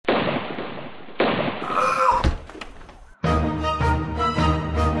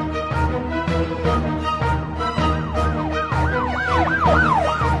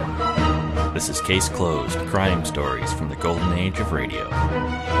This is Case Closed, crime stories from the golden age of radio.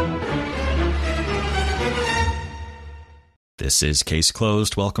 This is Case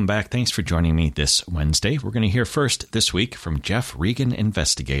Closed. Welcome back. Thanks for joining me this Wednesday. We're going to hear first this week from Jeff Regan,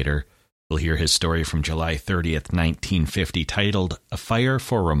 investigator. We'll hear his story from July 30th, 1950, titled A Fire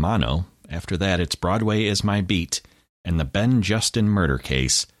for Romano. After that, it's Broadway is My Beat and the Ben Justin murder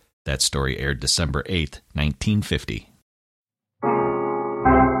case. That story aired December 8th, 1950.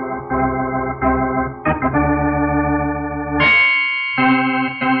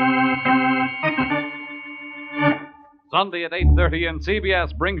 Sunday at 8:30 and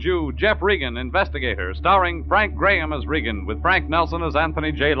CBS brings you Jeff Regan, Investigator, starring Frank Graham as Regan with Frank Nelson as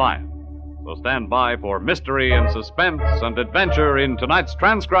Anthony J. Lyon. So stand by for mystery and suspense and adventure in tonight's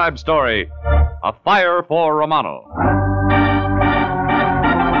transcribed story, A Fire for Romano.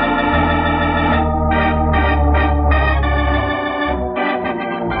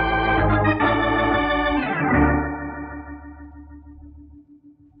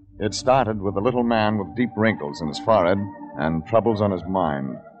 It started with a little man with deep wrinkles in his forehead and troubles on his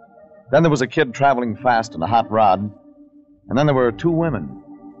mind. Then there was a kid traveling fast in a hot rod. And then there were two women.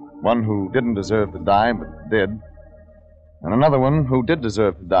 One who didn't deserve to die, but did. And another one who did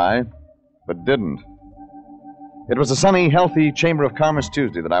deserve to die, but didn't. It was a sunny, healthy Chamber of Commerce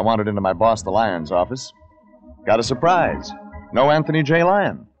Tuesday that I wandered into my boss, the Lyon's office. Got a surprise. No Anthony J.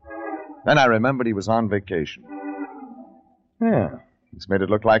 Lyon. Then I remembered he was on vacation. Yeah. It's made it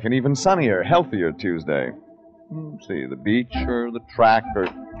look like an even sunnier, healthier Tuesday. Let's see, the beach or the track or...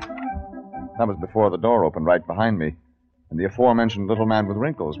 That was before the door opened right behind me, and the aforementioned little man with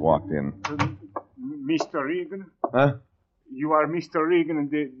wrinkles walked in. Mr. Regan? Huh? You are Mr. Regan,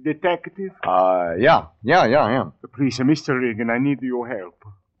 the detective? Yeah. Please, Mr. Regan, I need your help.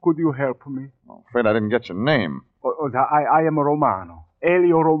 Could you help me? I'm afraid I didn't get your name. I am Romano.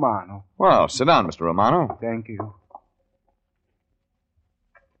 Elio Romano. Well, sit down, Mr. Romano. Thank you.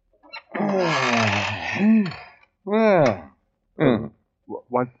 Well.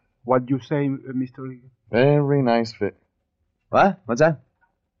 What do you say, Mr. Regan? Very nice fit. What? What's that?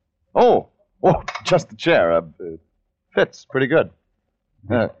 Oh, just the chair. Fits pretty good.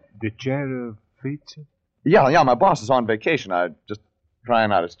 The chair fits? Yeah, my boss is on vacation. I'm just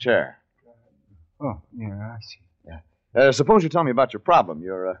trying out his chair. Oh, yeah, I see. Yeah. Suppose you tell me about your problem.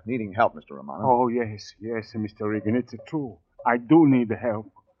 You're needing help, Mr. Romano. Oh, yes, Mr. Regan, it's true. I do need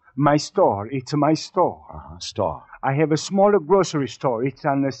help. My store, it's my store. Store. I have a smaller grocery store. It's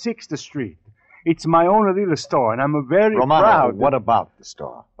on 6th Street. It's my own little store, and I'm very Romano, proud. What about the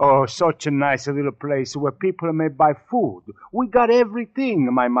store? Oh, such a nice little place where people may buy food. We got everything,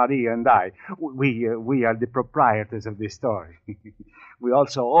 my Maria and I. We are the proprietors of this store. We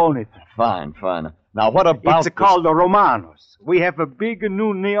also own it. Fine. Now, what about... It's called the Romanos. We have a big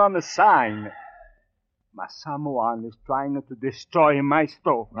new neon sign. My someone is trying to destroy my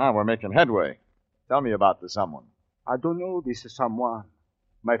store. Now we're making headway. Tell me about the someone. I don't know this someone.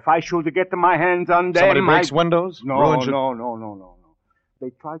 If I should get my hands on them... Somebody breaks windows? No. They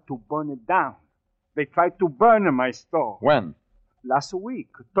tried to burn it down. They tried to burn my store. When? Last week,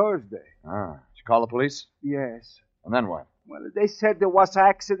 Thursday. Did you call the police? Yes. And then what? Well, they said there was an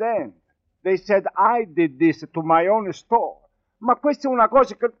accident. They said I did this to my own store. Ma questa è una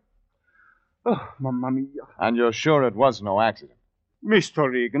cosa che... Oh, mamma mia. And you're sure it was no accident?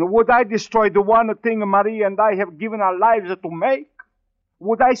 Mr. Regan, would I destroy the one thing Maria and I have given our lives to make?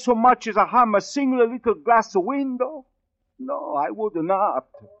 Would I so much as harm a single little glass window? No, I would not.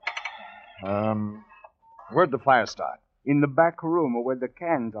 Where'd the fire start? In the back room where the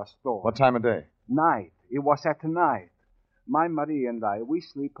cans are stored. What time of day? Night. It was at night. My Maria and I, we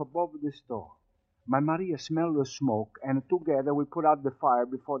sleep above the store. My Maria smelled the smoke, and together we put out the fire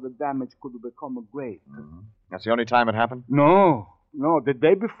before the damage could become great. Mm-hmm. That's the only time it happened? No. The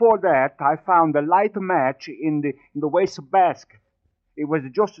day before that, I found a light match in the wastebasket. It was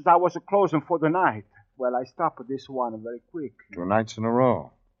just as I was closing for the night. Well, I stopped this one very quick. 2 nights in a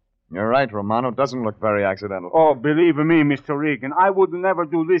row. You're right, Romano. It doesn't look very accidental. Oh, believe me, Mr. Regan, I would never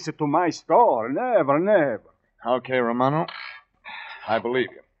do this to my store. Never. Okay, Romano. I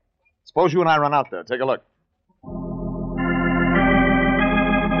believe you. Suppose you and I run out there. Take a look.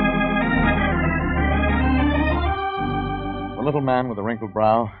 The little man with the wrinkled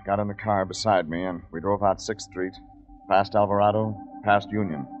brow got in the car beside me, and we drove out 6th Street, past Alvarado, past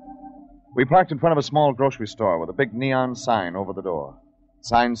Union. We parked in front of a small grocery store with a big neon sign over the door. The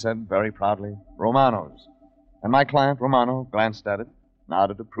sign said very proudly, Romano's. And my client, Romano, glanced at it,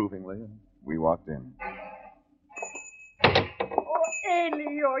 nodded approvingly, and we walked in.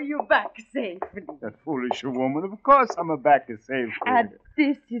 Elio, you back safely. That foolish woman. Of course I'm back safely. And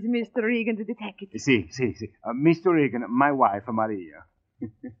this is Mr. Regan, the detective. See. Mr. Regan, my wife, Maria.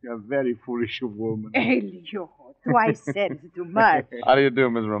 You're a very foolish woman. Elio, twice said too much. How do you do,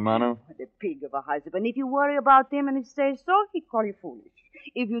 Miss Romano? The pig of a husband. If you worry about him and he says so, he call you foolish.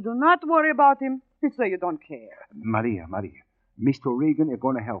 If you do not worry about him, he say you don't care. Maria. Mr. Regan is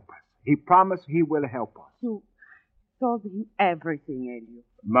going to help us. He promised he will help us. You told him everything, Elio.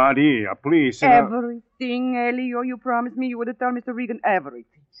 Maria, please. Everything, Elio. You promised me you would tell Mr. Regan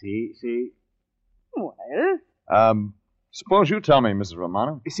everything. See. Well? Suppose you tell me, Mrs.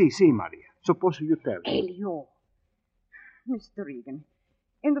 Romano. See, Maria. Suppose you tell me. Elio. Mr. Regan,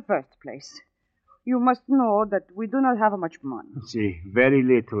 in the first place, you must know that we do not have much money. See, very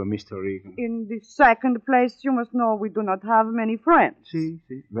little, Mr. Regan. In the second place, you must know we do not have many friends. See,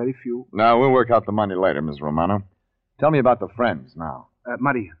 very few. No, we'll work out the money later, Miss Romano. Tell me about the friends now.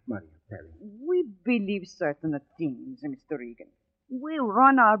 Maria, tell me. We believe certain things, Mr. Regan. We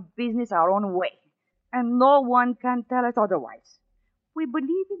run our business our own way, and no one can tell us otherwise. We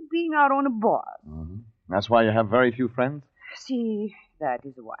believe in being our own boss. Mm-hmm. That's why you have very few friends? See, that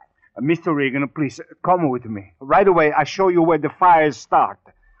is why. Mr. Regan, please, come with me. Right away, I show you where the fires start.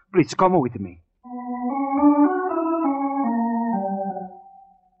 Please, come with me.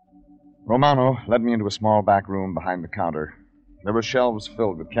 Romano led me into a small back room behind the counter. There were shelves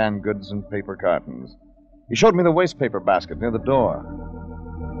filled with canned goods and paper cartons. He showed me the wastepaper basket near the door.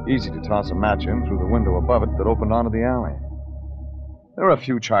 Easy to toss a match in through the window above it that opened onto the alley. There were a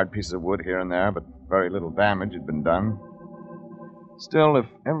few charred pieces of wood here and there, but very little damage had been done. Still, if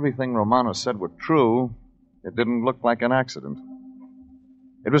everything Romano said were true, it didn't look like an accident.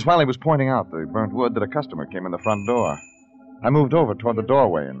 It was while he was pointing out the burnt wood that a customer came in the front door. I moved over toward the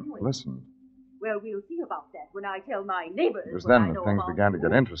doorway and listened. Well, we'll see about that when I tell my neighbors. It was then that things began to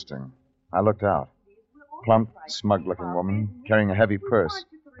get interesting. I looked out. Plump, smug-looking woman, carrying a heavy purse,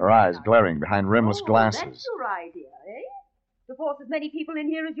 her eyes glaring behind rimless glasses. That's your idea, eh? To force as many people in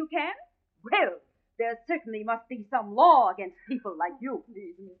here as you can? Well, there certainly must be some law against people like you.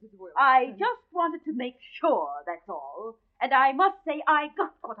 Please, Mrs. Wilson. I just wanted to make sure, that's all. And I must say I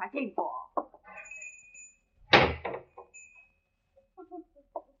got what I came for.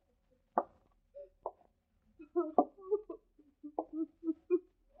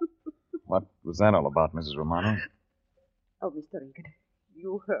 What was that all about, Mrs. Romano? Oh, Mr. Regan,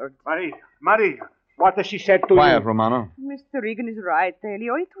 you heard. Maria, what has she said to you? Quiet, Romano. Mr. Regan is right,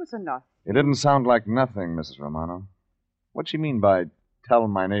 Elio. It was enough. It didn't sound like nothing, Mrs. Romano. What'd she mean by tell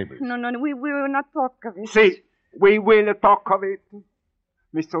my neighbors? No, we will not talk of it. See, we will talk of it.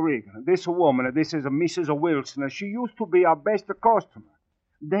 Mr. Regan, this woman, this is Mrs. Wilson. She used to be our best customer.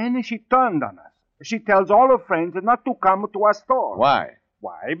 Then she turned on us. She tells all her friends not to come to our store. Why?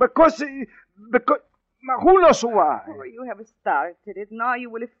 Why? Because who knows why? Oh, you have started it. Now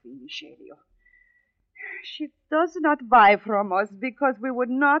you will finish, Elio. She does not buy from us because we would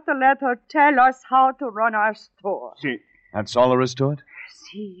not let her tell us how to run our store. See. That's all there is to it?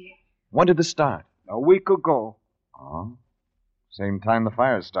 See. When did this start? A week ago. Oh. Same time the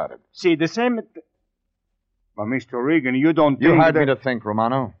fires started. See, the same... But, Mr. Regan, you don't think... You hired me to think,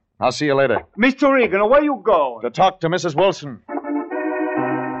 Romano. I'll see you later. Mr. Regan, where you going? To talk to Mrs. Wilson.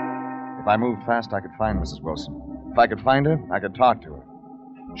 If I moved fast, I could find Mrs. Wilson. If I could find her, I could talk to her.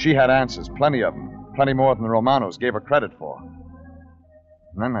 She had answers, plenty of them. Plenty more than the Romanos gave her credit for.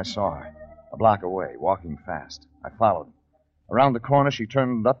 And then I saw her, a block away, walking fast. I followed. Around the corner, she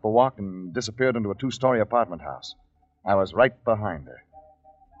turned up a walk and disappeared into a two-story apartment house. I was right behind her.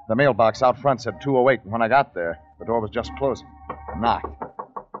 The mailbox out front said 208, and when I got there, the door was just closing. I knocked.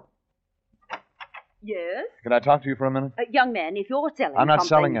 Yes? Could I talk to you for a minute? Young man, if you're selling I'm not something...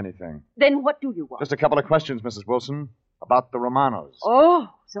 selling anything. Then what do you want? Just a couple of questions, Mrs. Wilson, about the Romanos. Oh,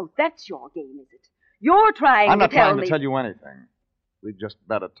 so that's your game, is it? You're trying I'm not to tell trying me... to tell you anything. We'd just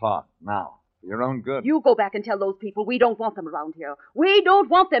better talk now. For your own good. You go back and tell those people we don't want them around here. We don't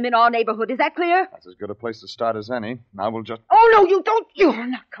want them in our neighborhood. Is that clear? That's as good a place to start as any. Now we'll just... Oh, no, you don't. You're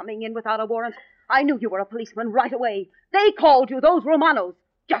not coming in without a warrant. I knew you were a policeman right away. They called you, those Romanos.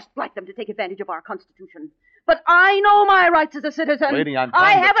 Just like them to take advantage of our Constitution. But I know my rights as a citizen. Lady, I'm I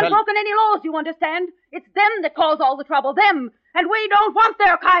trying to haven't tell broken any laws, you understand? It's them that cause all the trouble, them. And we don't want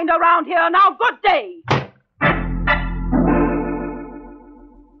their kind around here. Now, good day.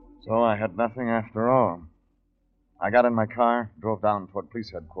 So I had nothing after all. I got in my car, drove down toward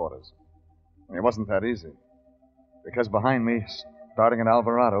police headquarters. It wasn't that easy. Because behind me, starting at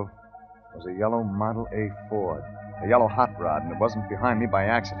Alvarado, was a yellow Model A Ford. A yellow hot rod, and it wasn't behind me by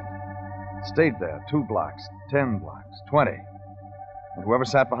accident. It stayed there 2 blocks, 10 blocks, 20. And whoever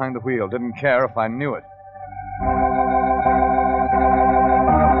sat behind the wheel didn't care if I knew it.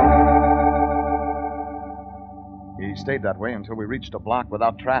 He stayed that way until we reached a block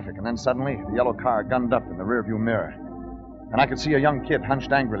without traffic, and then suddenly the yellow car gunned up in the rearview mirror. And I could see a young kid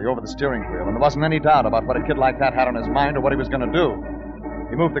hunched angrily over the steering wheel, and there wasn't any doubt about what a kid like that had on his mind or what he was going to do.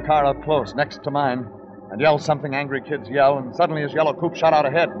 He moved the car up close, next to mine, and yelled something angry kids yell, and suddenly his yellow coupe shot out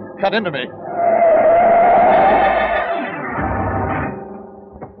ahead and cut into me.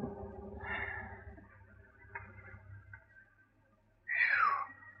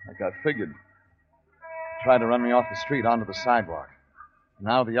 Like I figured. Tried to run me off the street onto the sidewalk.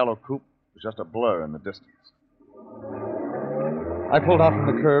 Now the yellow coupe was just a blur in the distance. I pulled out from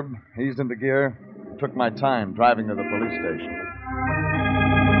the curb, eased into gear, and took my time driving to the police station.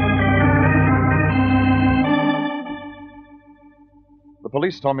 The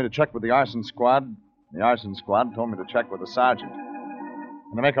police told me to check with the arson squad. The arson squad told me to check with the sergeant.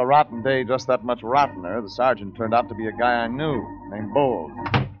 And to make a rotten day just that much rottener, the sergeant turned out to be a guy I knew, named Bowles.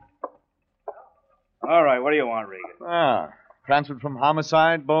 All right, what do you want, Regan? Transferred from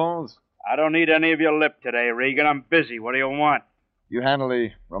homicide, Bowles? I don't need any of your lip today, Regan. I'm busy. What do you want? You handle the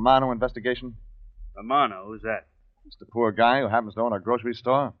Romano investigation? Romano? Who's that? Just a poor guy who happens to own a grocery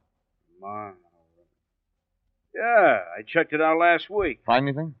store. Romano. Yeah, I checked it out last week. Find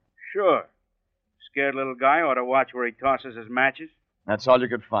anything? Sure. Scared little guy ought to watch where he tosses his matches. That's all you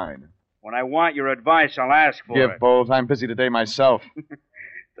could find. When I want your advice, I'll ask for it. Bowles. I'm busy today myself.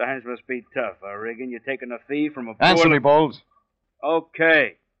 Times must be tough, Regan? You're taking a fee from a Answer me, Bowles.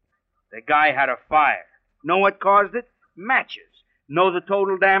 Okay. The guy had a fire. Know what caused it? Matches. Know the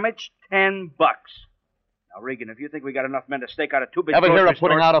total damage? $10. Now, Regan, if you think we got enough men to stake out a two big Ever hear of stores...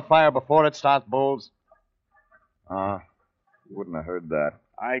 putting out a fire before it starts, Bowles? You wouldn't have heard that.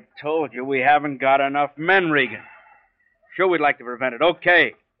 I told you we haven't got enough men, Regan. Sure, we'd like to prevent it.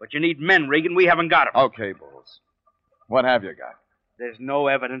 Okay. But you need men, Regan. We haven't got them. Okay, Bowles. What have you got? There's no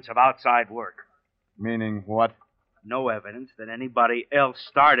evidence of outside work. Meaning what? No evidence that anybody else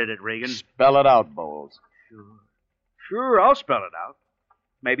started it, Regan. Spell it out, Bowles. Sure, I'll spell it out.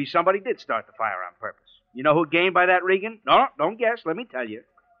 Maybe somebody did start the fire on purpose. You know who gained by that, Regan? No, don't guess. Let me tell you.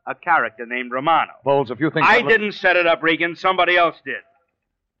 A character named Romano. Bowles, if you think... I didn't set it up, Regan. Somebody else did.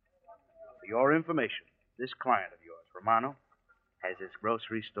 For your information, this client of yours, Romano, has his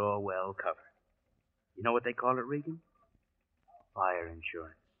grocery store well covered. You know what they call it, Regan? Fire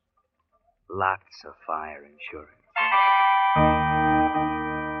insurance. Lots of fire insurance.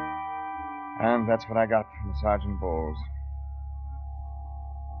 And that's what I got from Sergeant Bowles.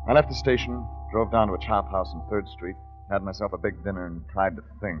 I left the station, drove down to a chop house on 3rd Street, had myself a big dinner, and tried to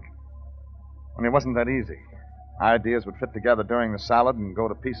think. Only it wasn't that easy. Ideas would fit together during the salad and go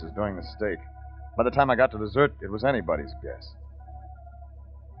to pieces during the steak. By the time I got to dessert, it was anybody's guess.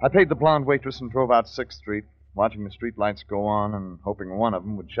 I paid the blonde waitress and drove out 6th Street, watching the streetlights go on and hoping one of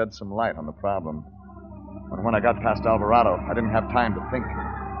them would shed some light on the problem. But when I got past Alvarado, I didn't have time to think.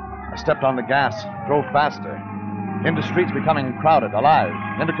 I stepped on the gas, drove faster, into streets becoming crowded, alive,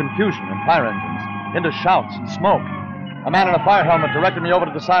 into confusion and fire engines, into shouts and smoke. A man in a fire helmet directed me over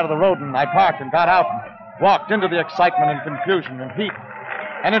to the side of the road, and I parked and got out and walked into the excitement and confusion and heat,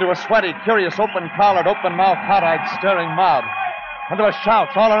 and into a sweaty, curious, open-collared, open-mouthed, hot-eyed, staring mob. And there were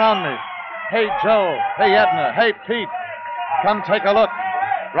shouts all around me. Hey, Joe. Hey, Edna. Hey, Pete. Come take a look.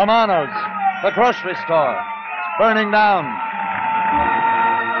 Romano's. The grocery store. It's burning down.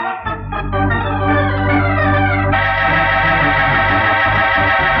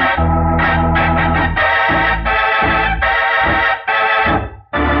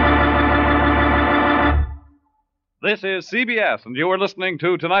 This is CBS, and you are listening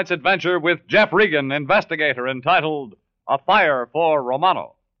to tonight's adventure with Jeff Regan, investigator, entitled A Fire for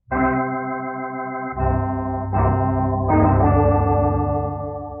Romano.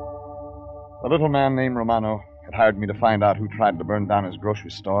 A little man named Romano had hired me to find out who tried to burn down his grocery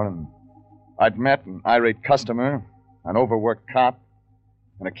store, and I'd met an irate customer, an overworked cop,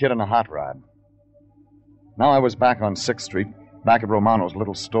 and a kid in a hot rod. Now I was back on 6th Street, back at Romano's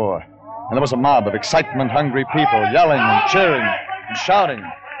little store, and there was a mob of excitement-hungry people yelling and cheering and shouting,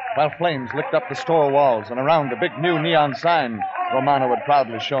 while flames licked up the store walls and around the big new neon sign Romano had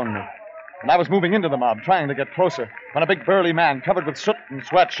proudly shown me. And I was moving into the mob, trying to get closer, when a big burly man covered with soot and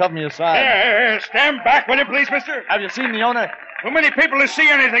sweat shoved me aside. Hey, stand back, will you please, mister? Have you seen the owner? Too many people to see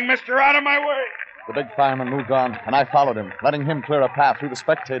anything, mister. Out of my way. The big fireman moved on, and I followed him, letting him clear a path through the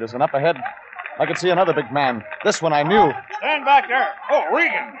spectators, and up ahead, I could see another big man. This one I knew. Stand back there. Oh,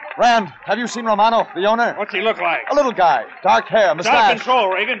 Regan. Rand, have you seen Romano, the owner? What's he look like? A little guy. Dark hair, Out of mustache. control,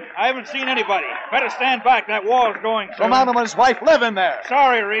 Regan. I haven't seen anybody. Better stand back. That wall's going soon. Romano and his wife live in there.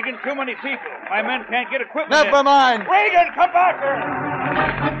 Sorry, Regan. Too many people. My men can't get equipment Never in. mind. Regan, come back here.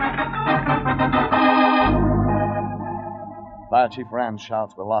 Fire Chief Rand's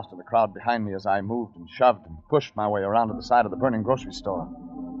shouts were lost in the crowd behind me as I moved and shoved and pushed my way around to the side of the burning grocery store.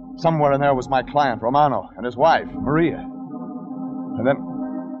 Somewhere in there was my client, Romano, and his wife, Maria. And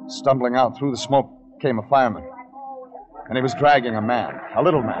then, stumbling out through the smoke, came a fireman. And he was dragging a man, a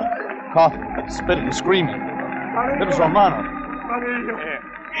little man, coughing, spitting, screaming. It was Romano. Maria.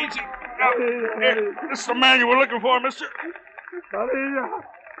 Easy. This is the man you were looking for, mister.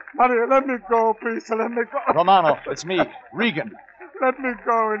 Maria, let me go, please. Let me go. Romano, it's me, Regan. Let me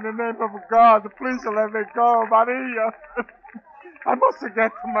go in the name of God. Please let me go, Maria. I must get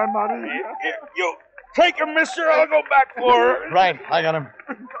to my Maria. You take him, mister. I'll go back for her. Right, I got him.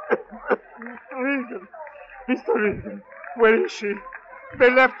 Regan. Mr. Regan, where is she?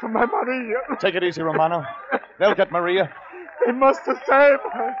 They left my Maria. Take it easy, Romano. They'll get Maria. They must have saved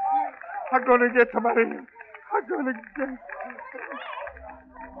her. I'm going to get to Maria. I'm going to get...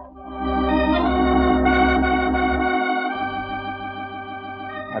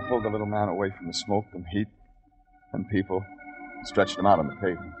 I pulled the little man away from the smoke and heat and people and stretched him out on the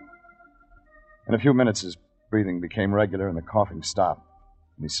pavement. In a few minutes, his breathing became regular and the coughing stopped,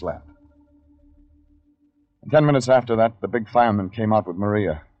 and he slept. And 10 minutes after that, the big fireman came out with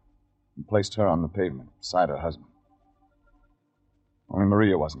Maria and placed her on the pavement beside her husband. Only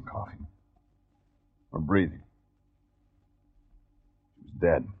Maria wasn't coughing or breathing. She was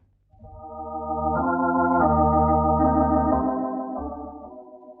dead.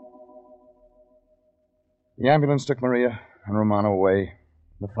 The ambulance took Maria and Romano away.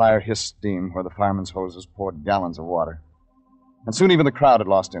 The fire hissed steam where the firemen's hoses poured gallons of water. And soon even the crowd had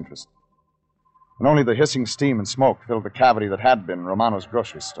lost interest. And only the hissing steam and smoke filled the cavity that had been Romano's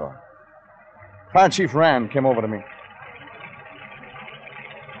grocery store. Fire Chief Rand came over to me.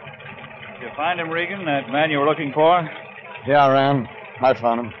 Did you find him, Regan, that man you were looking for? Yeah, Rand. I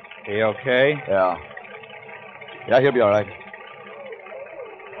found him. He okay? Yeah. Yeah, he'll be all right.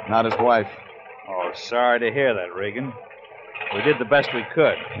 Not his wife. Oh, sorry to hear that, Regan. We did the best we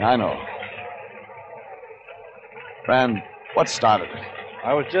could. I know. Rand, what started it?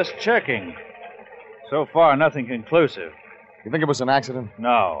 I was just checking. So far, nothing conclusive. You think it was an accident?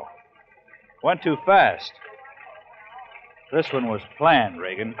 No. Went too fast. This one was planned,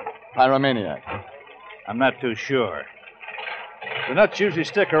 Regan. Pyromaniac. I'm not too sure. The nuts usually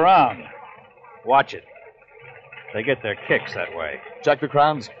stick around. Watch it. They get their kicks that way. Check the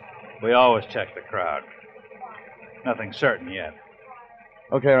crowds? We always check the crowd. Nothing certain yet.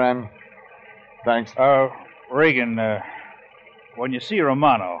 Okay, Rand. Thanks. Regan, when you see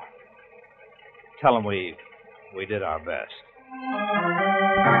Romano, tell him we did our best.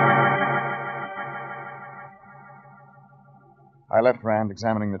 I left Rand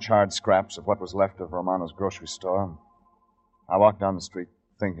examining the charred scraps of what was left of Romano's grocery store. I walked down the street,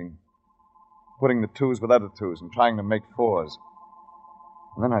 thinking, putting the twos with other twos and trying to make fours.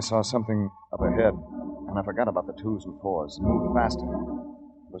 And then I saw something up ahead, and I forgot about the twos and fours and moved faster.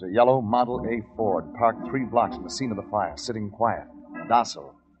 It was a yellow Model A Ford parked 3 blocks from the scene of the fire, sitting quiet,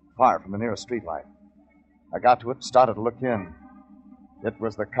 docile, far from the nearest streetlight. I got to it, started to look in. It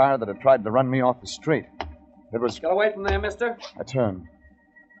was the car that had tried to run me off the street. It was... Get away from there, mister. I turned,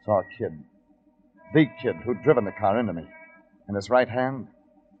 saw a kid. The kid who'd driven the car into me. In his right hand,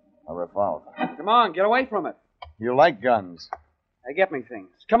 a revolver. Come on, get away from it. You like guns. They get me things.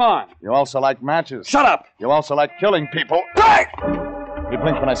 Come on. You also like matches. Shut up! You also like killing people. Hey! He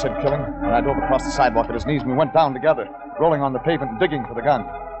blinked when I said killing, and I dove across the sidewalk at his knees, and we went down together, rolling on the pavement and digging for the gun.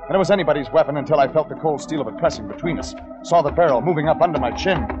 And it was anybody's weapon until I felt the cold steel of it pressing between us. Saw the barrel moving up under my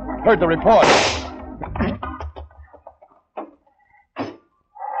chin. Heard the report.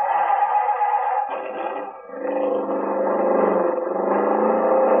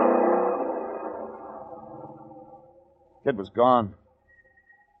 Kid was gone.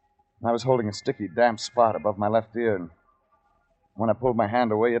 I was holding a sticky, damp spot above my left ear, and when I pulled my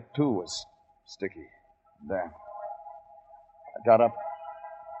hand away, it too was sticky, damp. I got up,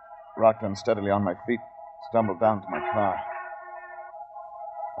 rocked unsteadily on my feet, stumbled down to my car.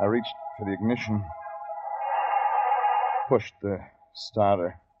 I reached for the ignition, pushed the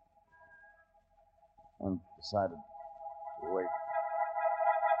starter, and decided to wait.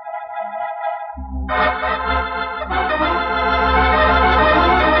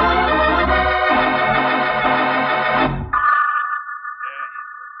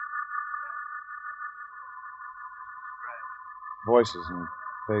 voices and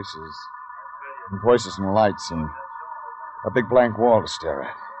faces. And voices and lights and a big blank wall to stare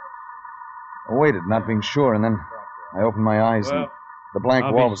at. I waited, not being sure, and then I opened my eyes, and the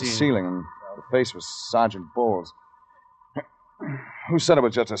blank wall was the ceiling, and the face was Sergeant Bowles. Who said it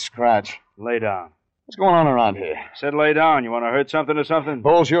was just a scratch? Lay down. What's going on around here? Said lay down. You want to hurt something or something?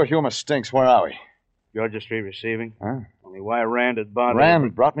 Bowles, your humor stinks. Where are we? Georgia Street receiving. Huh? Only why Rand had bothered...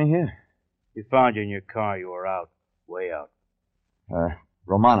 Rand brought me here. He found you in your car. You were out. Way out.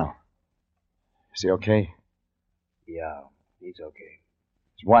 Romano. Is he okay? Yeah, he's okay.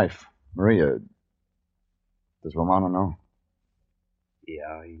 His wife, Maria. Does Romano know?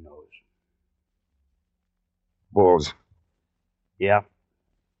 Yeah, he knows. Bowles. Yeah?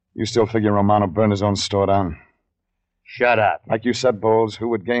 You still figure Romano burned his own store down? Shut up. Like you said, Bowles, who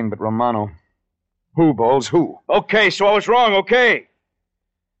would gain but Romano? Who, Bowles, who? Okay, so I was wrong, okay?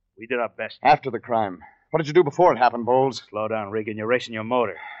 We did our best. After the crime. What did you do before it happened, Bowles? Slow down, Regan. You're racing your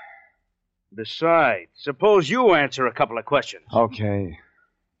motor. Besides, suppose you answer a couple of questions. Okay.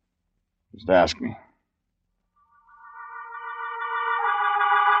 Just ask me.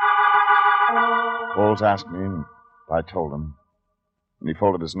 Bowles asked me, and I told him. And he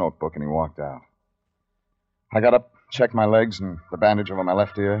folded his notebook and he walked out. I got up, checked my legs and the bandage over my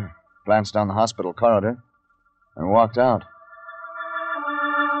left ear, glanced down the hospital corridor, and walked out.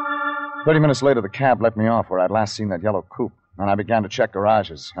 30 minutes later, the cab let me off where I'd last seen that yellow coupe, and I began to check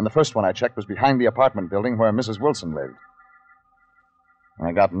garages. And the first one I checked was behind the apartment building where Mrs. Wilson lived. And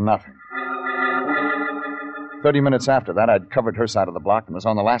I got nothing. 30 minutes after that, I'd covered her side of the block and was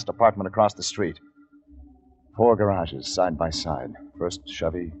on the last apartment across the street. 4 garages, side by side. First,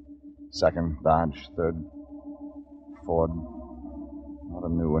 Chevy. Second, Dodge. Third, Ford. Not a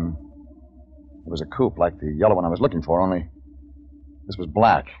new one. It was a coupe like the yellow one I was looking for, only this was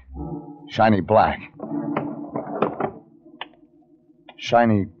black. Shiny black.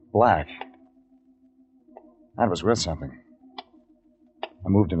 Shiny black. That was worth something. I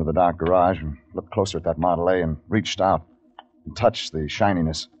moved into the dark garage and looked closer at that Model A and reached out and touched the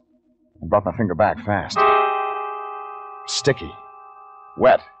shininess and brought my finger back fast. Sticky.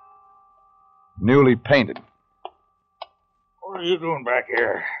 Wet. Newly painted. What are you doing back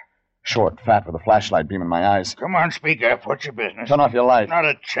here? Short, fat, with a flashlight beam in my eyes. Come on, speak up. What's your business? Turn off your light. Not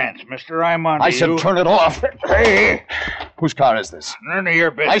a chance, mister. I'm on to I you. said turn it off. Hey! Whose car is this? None of your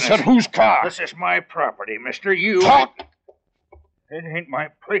business. I said whose car? This is my property, mister. You... Talk! It ain't my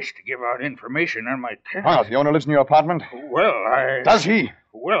place to give out information on my tenants. Oh, the owner lives in your apartment? Well, Does he?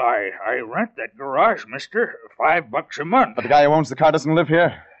 Well, I rent that garage, mister. $5 a month. But the guy who owns the car doesn't live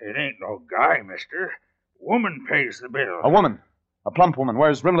here? It ain't no guy, mister. Woman pays the bill. A woman. A plump woman.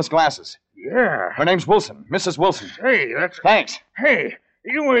 Wears rimless glasses. Yeah. Her name's Wilson. Mrs. Wilson. Say, that's... Thanks. Hey,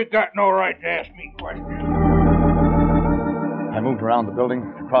 you ain't got no right to ask me questions. I moved around the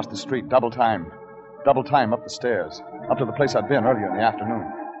building, across the street, double time. Double time up the stairs. Up to the place I'd been earlier in the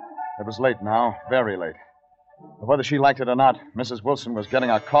afternoon. It was late now, very late. But whether she liked it or not, Mrs. Wilson was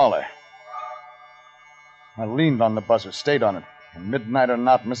getting a caller. I leaned on the buzzer, stayed on it. And midnight or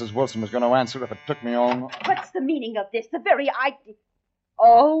not, Mrs. Wilson was going to answer if it took me on. What's the meaning of this? The very idea...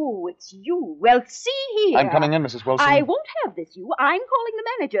 Oh, it's you. Well, see here. I'm coming in, Mrs. Wilson. I won't have this, you. I'm calling the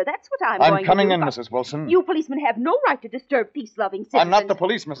manager. That's what I'm going to do. I'm coming in, Mrs. Wilson. You policemen have no right to disturb peace-loving citizens. I'm not the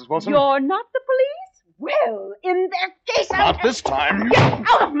police, Mrs. Wilson. You're not the police? Well, in that case, Not this time. Get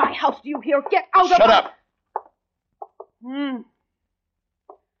out of my house, do you hear? Get out of... Shut up.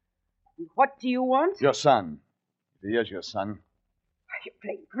 What do you want? Your son. If he is your son. You're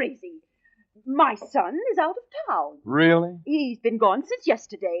playing crazy. My son is out of town. Really? He's been gone since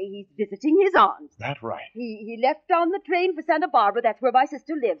yesterday. He's visiting his aunt. That right. He left on the train for Santa Barbara. That's where my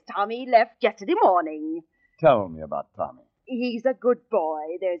sister lives. Tommy left yesterday morning. Tell me about Tommy. He's a good boy.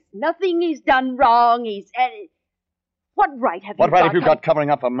 There's nothing he's done wrong. What right have you got? What right have you got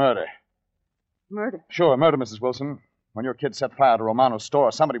covering up a murder? Murder? Sure, murder, Mrs. Wilson. When your kid set fire to Romano's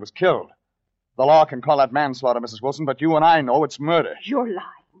store, somebody was killed. The law can call that manslaughter, Mrs. Wilson, but you and I know it's murder. You're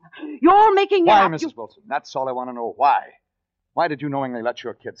lying. You're making it Why, up. Mrs. Wilson? That's all I want to know. Why? Why did you knowingly let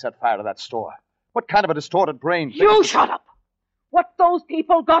your kid set fire to that store? What kind of a distorted brain... You shut up! What those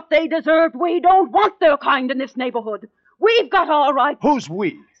people got, they deserved. We don't want their kind in this neighborhood. We've got our rights. Who's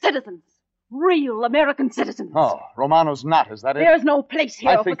we? Citizens. Real American citizens. Oh, Romano's not, is that it? There's no place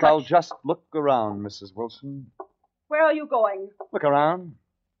here I think for such... I'll just look around, Mrs. Wilson. Where are you going? Look around.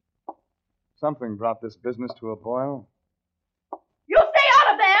 Something brought this business to a boil. You stay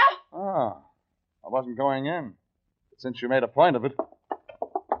out of there! Ah, I wasn't going in. Since you made a point of it.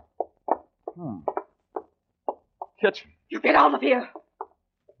 Kitchen. You get out of here.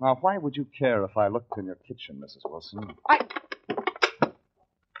 Now, why would you care if I looked in your kitchen, Mrs. Wilson?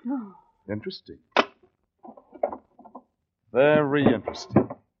 Interesting. Very interesting.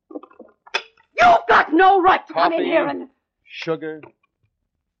 You've got no right to come in Coffee, here and... sugar,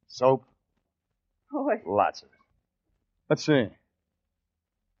 soap, Oh, lots of it. Let's see.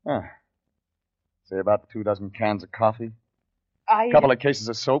 Say about 2 dozen cans of coffee, a couple of cases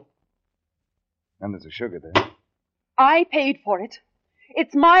of soap, and there's a sugar there. I paid for it.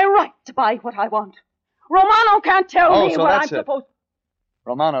 It's my right to buy what I want. Romano can't tell me so what I'm that's it. supposed...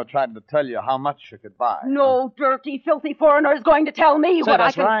 Romano tried to tell you how much you could buy. No dirty, filthy foreigner is going to tell me what I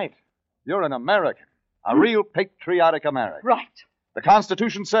That's can... right. You're an American. A real patriotic American. Right. The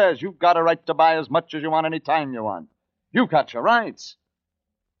Constitution says you've got a right to buy as much as you want any time you want. You've got your rights.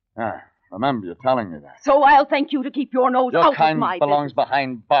 Remember you telling me that. So I'll thank you to keep your nose Your out kind of my belongs business.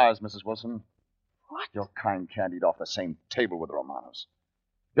 behind bars, Mrs. Wilson. What? Your kind can't eat off the same table with the Romanos.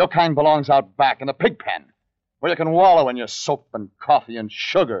 Your kind belongs out back in the pig pen, where you can wallow in your soap and coffee and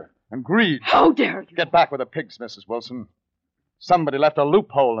sugar and greed. How dare you? Get back with the pigs, Mrs. Wilson. Somebody left a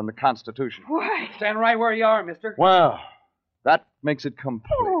loophole in the Constitution. Why? Stand right where you are, mister. Well, that makes it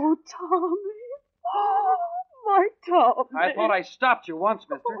complete. Oh, Tommy. Oh, my Tommy. I thought I stopped you once,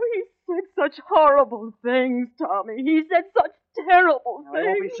 mister. Oh, he said such horrible things, Tommy. He said such terrible I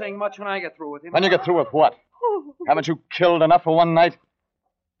won't be things. saying much when I get through with him. When you get through with what? Oh. Haven't you killed enough for one night?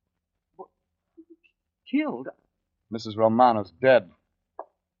 Killed? Mrs. Romano's dead.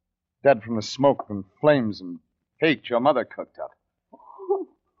 Dead from the smoke and flames and hate your mother cooked up. Oh,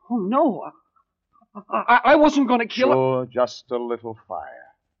 no. I wasn't going to kill her. Sure, just a little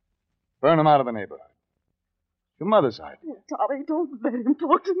fire. Burn them out of the neighborhood. Your mother's idea. Oh, Tommy, don't let him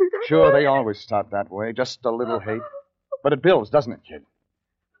talk to me that Sure, way. they always start that way. Just a little hate. But it builds, doesn't it, kid?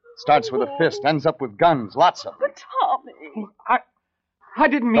 Starts with a fist, ends up with guns, lots of them. But Tommy. I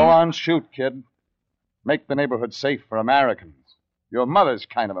didn't mean... Go on, shoot, kid. Make the neighborhood safe for Americans. Your mother's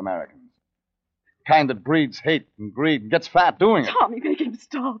kind of Americans. Kind that breeds hate and greed and gets fat doing it. Tommy, make him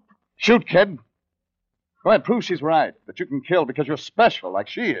stop. Shoot, kid. Go ahead, prove she's right. That you can kill because you're special like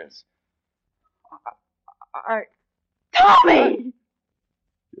she is. Tommy!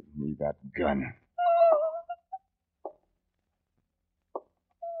 Give me that gun.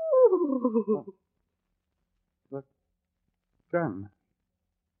 The gun.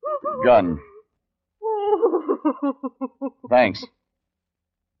 Gun. Thanks.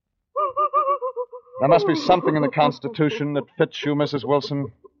 There must be something in the Constitution that fits you, Mrs.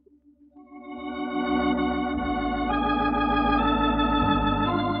 Wilson.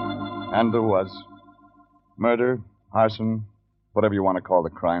 And there was. Murder, arson, whatever you want to call the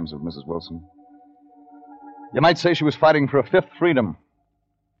crimes of Mrs. Wilson. You might say she was fighting for a fifth freedom.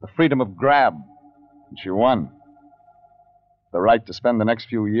 The freedom of grab. And she won. The right to spend the next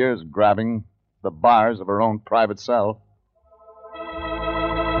few years grabbing the bars of her own private cell.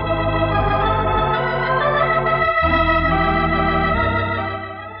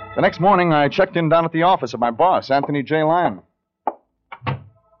 The next morning, I checked in down at the office of my boss, Anthony J. Lyon.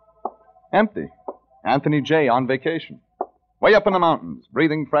 Empty. Anthony J. on vacation. Way up in the mountains,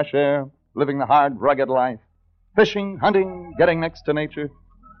 breathing fresh air, living the hard, rugged life. Fishing, hunting, getting next to nature.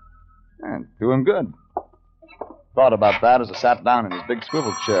 And doing good. Thought about that as I sat down in his big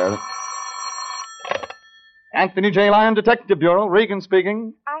swivel chair. Anthony J. Lyon, Detective Bureau. Regan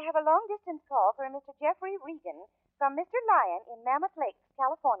speaking. I have a long-distance call for a Mr. Jeffrey Regan from Mr. Lyon in Mammoth Lakes,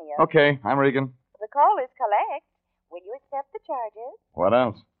 California. Okay, I'm Regan. The call is collect. Will you accept the charges? What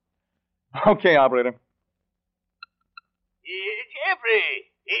else? Okay, operator.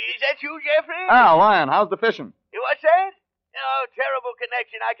 Jeffrey! Is that you, Jeffrey? Lyon, how's the fishing? What's that? Oh, terrible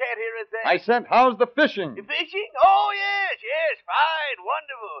connection. I can't hear a thing. I said, how's the fishing? Fishing? Oh, yes. Fine.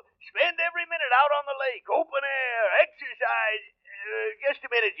 Wonderful. Spend every minute out on the lake. Open air. Exercise. Just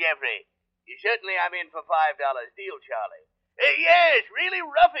a minute, Jeffrey. Certainly I'm in for $5. Deal, Charlie. Yes, really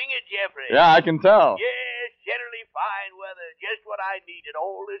roughing it, Jeffrey. Yeah, I can tell. Yes, generally fine weather. Just what I needed.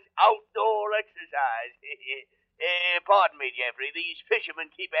 All this outdoor exercise. Pardon me, Jeffrey. These fishermen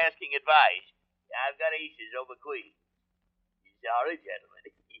keep asking advice. I've got aces over queens. Sorry, gentlemen.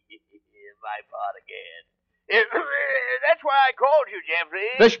 My part again. That's why I called you, Jeffrey.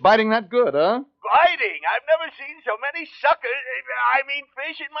 Fish biting that good, huh? Biting? I've never seen so many suckers,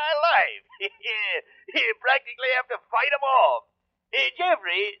 fish in my life. You practically have to fight them off.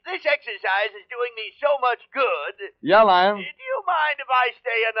 Jeffrey, this exercise is doing me so much good. Yeah, Lyon. Do you mind if I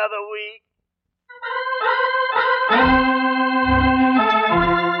stay another week?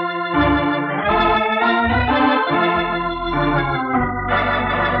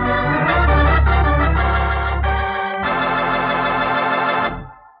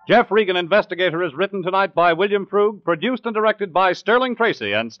 Jeff Regan, Investigator is written tonight by William Frug, produced and directed by Sterling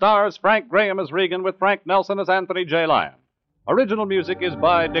Tracy, and stars Frank Graham as Regan with Frank Nelson as Anthony J. Lyon. Original music is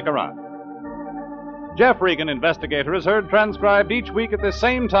by Dick Arant. Jeff Regan, Investigator is heard transcribed each week at the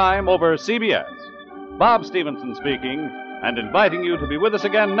same time over CBS. Bob Stevenson speaking, and inviting you to be with us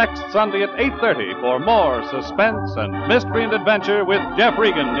again next Sunday at 8:30 for more suspense and mystery and adventure with Jeff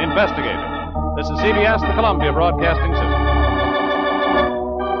Regan, Investigator. This is CBS, the Columbia Broadcasting System.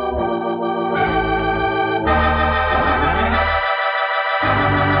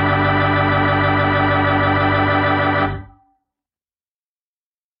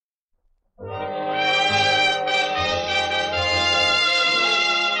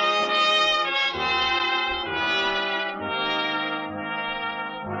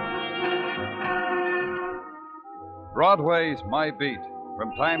 Broadway's My Beat,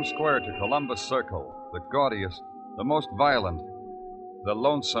 from Times Square to Columbus Circle, the gaudiest, the most violent, the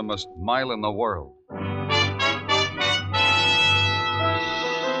lonesomest mile in the world.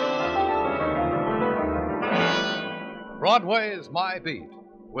 Broadway's My Beat,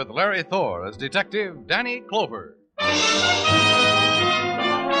 with Larry Thor as Detective Danny Clover.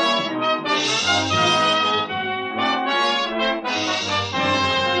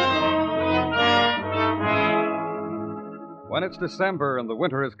 When it's December and the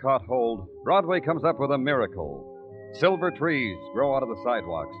winter has caught hold, Broadway comes up with a miracle. Silver trees grow out of the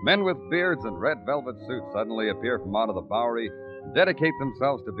sidewalks. Men with beards and red velvet suits suddenly appear from out of the Bowery and dedicate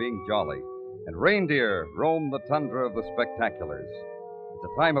themselves to being jolly. And reindeer roam the tundra of the spectaculars. It's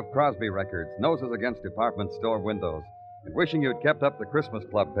a time of Crosby records, noses against department store windows, and wishing you'd kept up the Christmas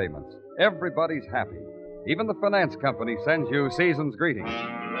Club payments. Everybody's happy. Even the finance company sends you season's greetings.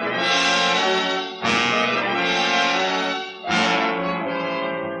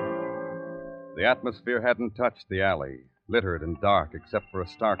 The atmosphere hadn't touched the alley, littered and dark except for a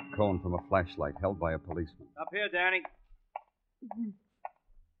stark cone from a flashlight held by a policeman. Up here, Danny.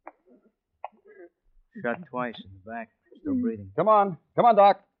 Shot twice in the back. Still breathing. Come on,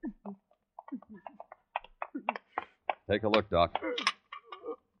 Doc. Take a look, Doc.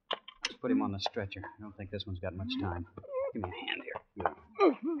 Let's put him on the stretcher. I don't think this one's got much time. Give me a hand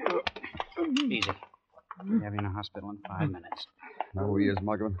here. Easy. We'll have you in a hospital in 5 minutes. Know who he is,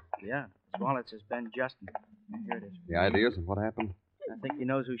 Muggavan? Yeah, his wallet says Ben Justin. Here it is. The ideas and what happened? I think he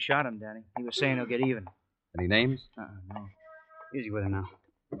knows who shot him, Danny. He was saying he'll get even. Any names? No. Easy with him now.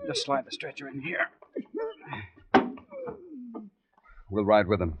 Just slide the stretcher in here. We'll ride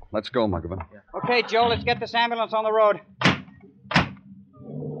with him. Let's go, Muggavan. Yeah. Okay, Joe, let's get this ambulance on the road.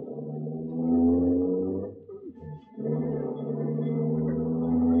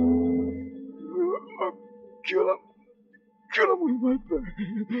 Kill him. Kill him with my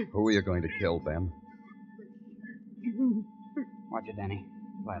bag. Who are you going to kill, Ben? Watch it, Danny.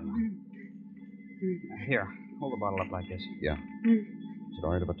 Quiet now. Here, hold the bottle up like this. Yeah. Is it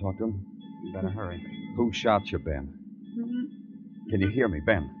all right if I talk to him? You better hurry. Who shot you, Ben? Can you hear me,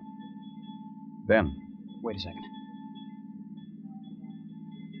 Ben? Ben. Wait a second.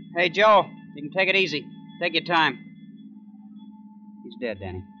 Hey, Joe, you can take it easy. Take your time. He's dead,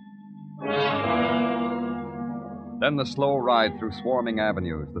 Danny. Then the slow ride through swarming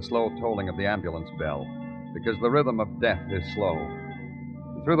avenues, the slow tolling of the ambulance bell, because the rhythm of death is slow.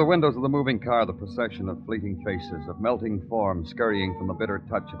 And through the windows of the moving car, the procession of fleeting faces, of melting forms scurrying from the bitter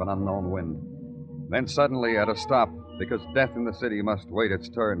touch of an unknown wind. Then suddenly, at a stop, because death in the city must wait its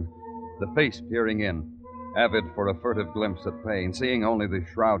turn, the face peering in, avid for a furtive glimpse at pain, seeing only the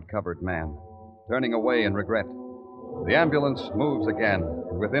shroud-covered man, turning away in regret. The ambulance moves again,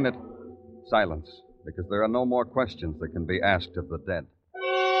 and within it, silence, because there are no more questions that can be asked of the dead.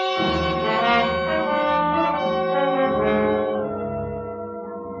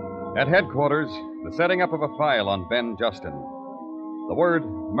 At headquarters, the setting up of a file on Ben Justin. The word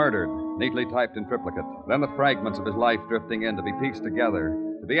murdered, neatly typed in triplicate, then the fragments of his life drifting in to be pieced together,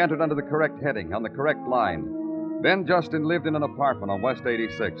 to be entered under the correct heading, on the correct line. Ben Justin lived in an apartment on West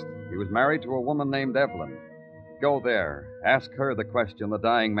 86th. He was married to a woman named Evelyn. Go there, ask her the question the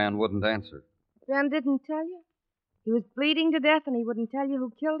dying man wouldn't answer. Ben didn't tell you? He was bleeding to death and he wouldn't tell you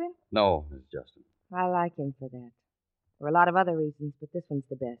who killed him? No, Miss Justin. I like him for that. There are a lot of other reasons, but this one's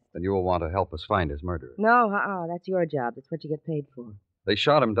the best. Then you will want to help us find his murderer. No, that's your job. That's what you get paid for. They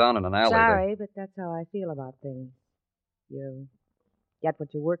shot him down in an alley. Sorry, but that's how I feel about things. You get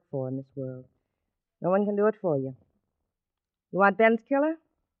what you work for in this world. No one can do it for you. You want Ben's killer?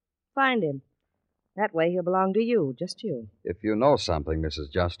 Find him. That way he'll belong to you, just you. If you know something,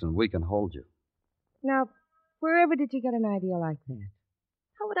 Mrs. Justin, we can hold you. Now, wherever did you get an idea like that?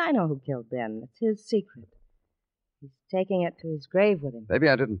 How would I know who killed Ben? It's his secret. He's taking it to his grave with him. Maybe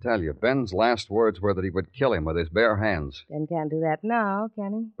I didn't tell you. Ben's last words were that he would kill him with his bare hands. Ben can't do that now,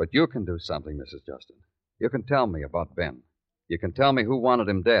 can he? But you can do something, Mrs. Justin. You can tell me about Ben. You can tell me who wanted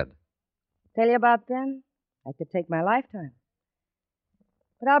him dead. Tell you about Ben? I could take my lifetime.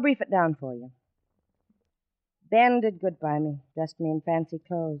 But I'll brief it down for you. Ben did good by me, dressed me in fancy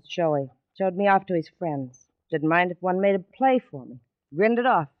clothes, showy, showed me off to his friends. Didn't mind if one made a play for me. Grinned it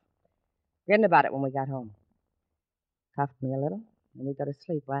off. Grinned about it when we got home. Cuffed me a little, and we go to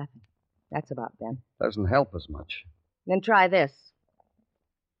sleep laughing. That's about Ben. Doesn't help us much. Then try this.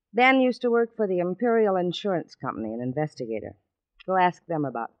 Ben used to work for the Imperial Insurance Company, an investigator. Go ask them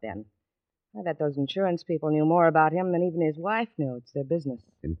about Ben. I bet those insurance people knew more about him than even his wife knew. It's their business.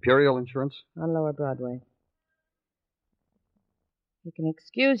 Imperial Insurance? On Lower Broadway. You can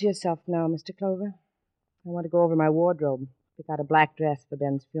excuse yourself now, Mr. Clover. I want to go over my wardrobe, pick out a black dress for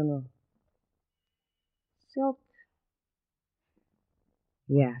Ben's funeral. Silk.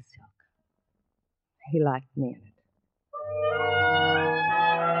 Yeah, silk. He liked me in it.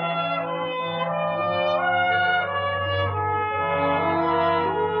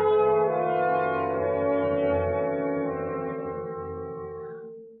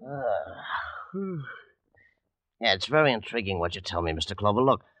 Yeah, it's very intriguing what you tell me, Mr. Clover.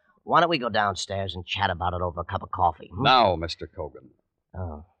 Look, why don't we go downstairs and chat about it over a cup of coffee? Now, Mr. Cogan.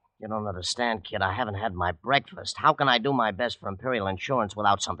 Oh, you don't understand, kid. I haven't had my breakfast. How can I do my best for Imperial Insurance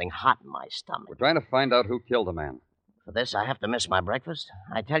without something hot in my stomach? We're trying to find out who killed the man. For this, I have to miss my breakfast?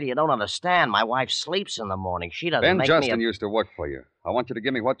 I tell you don't understand. My wife sleeps in the morning. She doesn't Ben make Justin me used to work for you. I want you to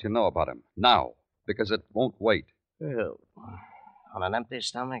give me what you know about him. Now. Because it won't wait. Oh, on an empty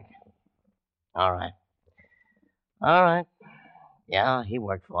stomach? All right. All right. Yeah, he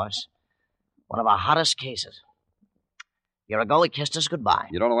worked for us. One of our hottest cases. A year ago, he kissed us goodbye.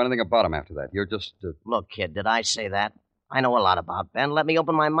 You don't know anything about him after that. You're just... Look, kid, did I say that? I know a lot about Ben. Let me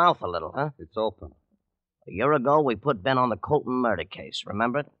open my mouth a little, huh? It's open. A year ago, we put Ben on the Colton murder case.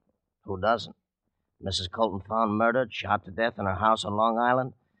 Remember it? Who doesn't? Mrs. Colton found murdered, shot to death in her house on Long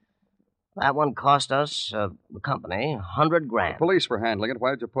Island. That one cost us, the company, $100,000. The police were handling it. Why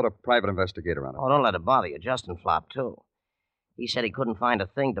did you put a private investigator on it? Oh, don't let it bother you. Justin flopped, too. He said he couldn't find a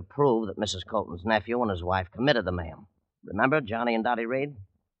thing to prove that Mrs. Colton's nephew and his wife committed the mayhem. Remember Johnny and Dottie Reed?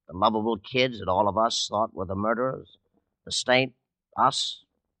 The lovable kids that all of us thought were the murderers? The state, us,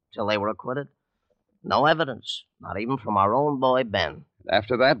 till they were acquitted? No evidence, not even from our own boy, Ben.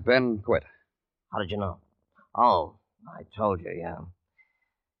 After that, Ben quit. How did you know? Oh, I told you, yeah.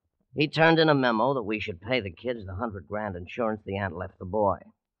 He turned in a memo that we should pay the kids the $100,000 insurance the aunt left the boy.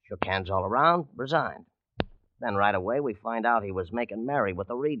 Shook hands all around, resigned. Then right away we find out he was making merry with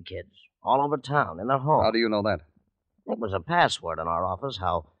the Reed kids, all over town, in their home. How do you know that? It was a password in our office,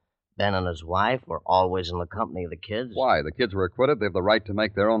 how Ben and his wife were always in the company of the kids. Why? The kids were acquitted. They have the right to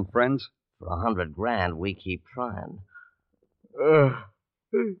make their own friends. For $100,000, we keep trying. Do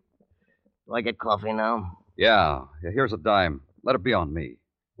I get coffee now? Yeah. Here's a dime. Let it be on me.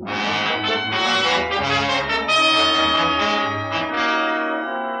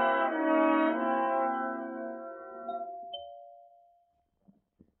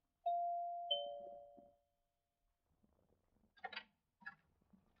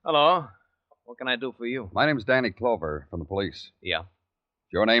 Hello. What can I do for you? My name's Danny Clover from the police. Yeah.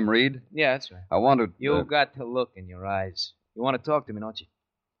 Your name, Reed? Yeah, that's right. I wanted... You got the look in your eyes. You want to talk to me, don't you?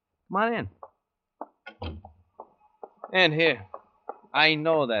 Come on in. And here. I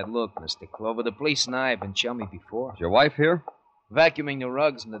know that look, Mr. Clover. The police and I have been chummy before. Is your wife here? Vacuuming the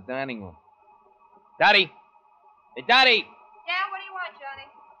rugs in the dining room. Dottie! Hey, Dottie! Yeah, what do you want, Johnny?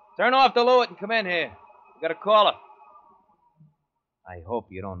 Turn off the Lewitt and come in here. You got a caller. I hope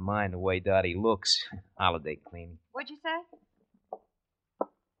you don't mind the way Dottie looks. Holiday cleaning. What'd you say?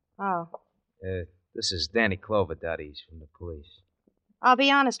 Oh. This is Danny Clover, Dottie. He's from the police. I'll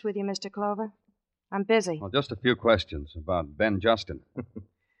be honest with you, Mr. Clover. I'm busy. Well, just a few questions about Ben Justin.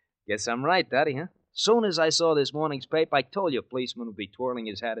 Guess I'm right, Dottie, huh? Soon as I saw this morning's paper, I told you a policeman would be twirling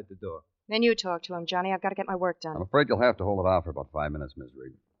his hat at the door. Then you talk to him, Johnny. I've got to get my work done. I'm afraid you'll have to hold it off for about 5 minutes, Miss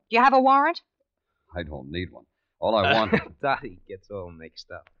Reed. Do you have a warrant? I don't need one. All I want... Dottie gets all mixed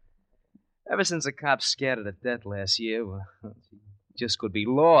up. Ever since the cops scared her to death last year, she just could be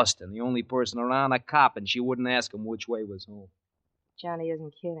lost, and the only person around a cop, and she wouldn't ask him which way was home. Johnny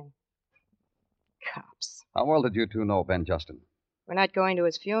isn't kidding. Cops. How well did you two know Ben Justin? We're not going to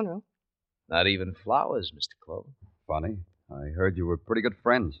his funeral. Not even flowers, Mr. Clover. Funny. I heard you were pretty good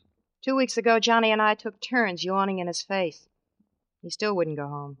friends. 2 weeks ago, Johnny and I took turns yawning in his face. He still wouldn't go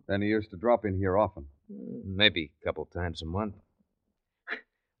home. Then he used to drop in here often. Maybe a couple times a month.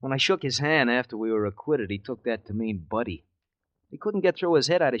 When I shook his hand after we were acquitted, he took that to mean buddy. He couldn't get through his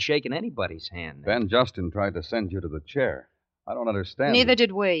head out of shaking anybody's hand. Ben Justin tried to send you to the chair. I don't understand. Neither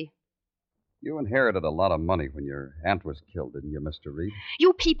did we. You inherited a lot of money when your aunt was killed, didn't you, Mr. Reed?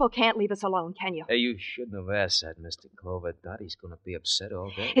 You people can't leave us alone, can you? Hey, you shouldn't have asked that, Mr. Clover. Dottie's going to be upset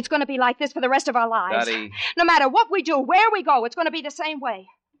all day. It's going to be like this for the rest of our lives. Dottie. No matter what we do, where we go, it's going to be the same way.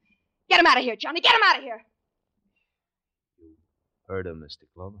 Get him out of here, Johnny. Get him out of here. Heard him, Mr.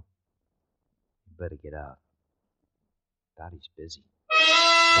 Clover. You better get out. Dottie's busy.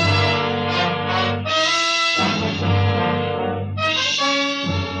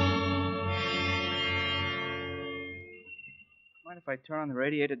 Mind if I turn on the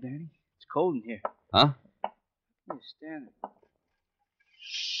radiator, Danny? It's cold in here. Huh? Here, stand.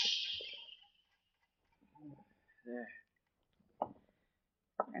 There.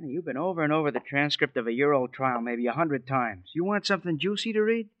 Danny, you've been over and over the transcript of a year-old trial maybe 100 times. You want something juicy to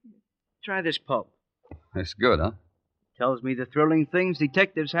read? Try this pulp. That's good, huh? Tells me the thrilling things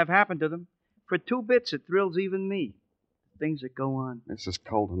detectives have happened to them. For 2 bits, it thrills even me. Things that go on. Mrs.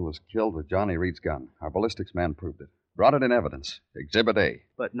 Colton was killed with Johnny Reed's gun. Our ballistics man proved it. Brought it in evidence. Exhibit A.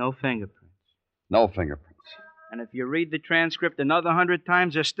 But no fingerprints. No fingerprints. And if you read the transcript another 100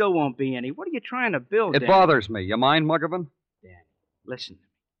 times, there still won't be any. What are you trying to build, It Danny? bothers me. You mind, Muggavan? Danny, listen to me.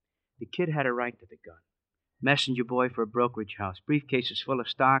 The kid had a right to the gun. Messenger boy for a brokerage house. Briefcases full of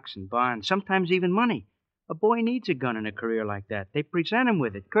stocks and bonds. Sometimes even money. A boy needs a gun in a career like that. They present him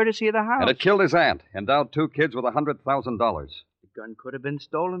with it, courtesy of the house. And it killed his aunt. Endowed 2 kids with $100,000. The gun could have been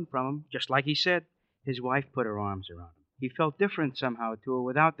stolen from him, just like he said. His wife put her arms around him. He felt different somehow to her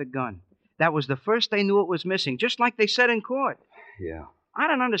without the gun. That was the first they knew it was missing, just like they said in court. Yeah, I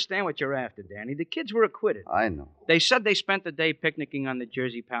don't understand what you're after, Danny. The kids were acquitted. I know. They said they spent the day picnicking on the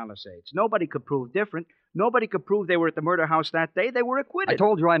Jersey Palisades. Nobody could prove different. Nobody could prove they were at the murder house that day. They were acquitted. I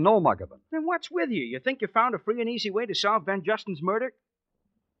told you I know Muggavan. Then what's with you? You think you found a free and easy way to solve Ben Justin's murder?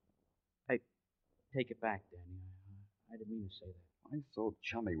 Hey, take it back, Danny. I didn't mean to say that. I'm so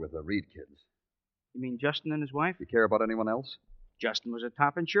chummy with the Reed kids. You mean Justin and his wife? You care about anyone else? Justin was a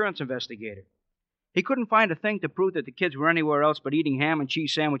top insurance investigator. He couldn't find a thing to prove that the kids were anywhere else but eating ham and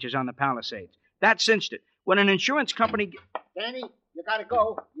cheese sandwiches on the Palisades. That cinched it. When an insurance company... Danny, you gotta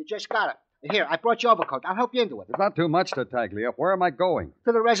go. You just got it. Here, I brought your overcoat. I'll help you into it. It's not too much to Taglia. Where am I going?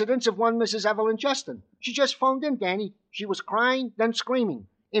 To the residence of one Mrs. Evelyn Justin. She just phoned in, Danny. She was crying, then screaming.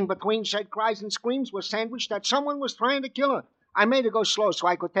 In between said cries and screams was sandwiched that someone was trying to kill her. I made her go slow so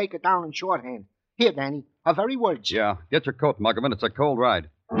I could take her down in shorthand. Here, Danny, her very words. Yeah, get your coat, Muggavan. It's a cold ride.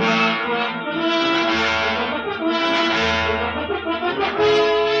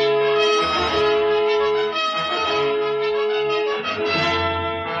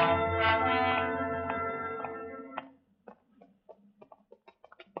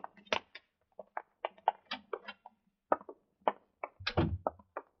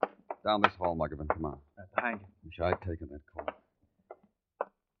 Down this hall, Muggavan. Come on. Behind you. Wish I'd taken that call.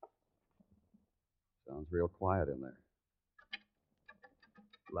 Sounds real quiet in there.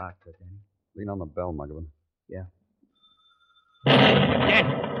 Locked, Danny. Lean on the bell, Muggavan. Yeah.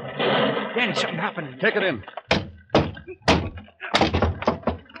 Danny, something happened. Kick it in.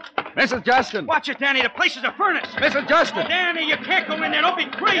 Mrs. Justin! Watch it, Danny. The place is a furnace. Mrs. Justin! Danny, you can't go in there. Don't be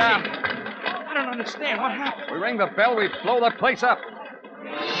crazy. Yeah. I don't understand. What happened? We ring the bell, we blow the place up.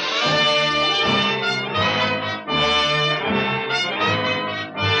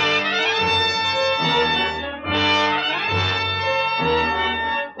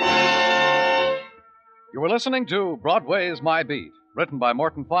 You were listening to Broadway's My Beat, written by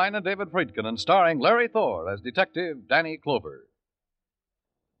Morton Fine and David Friedkin and starring Larry Thor as Detective Danny Clover.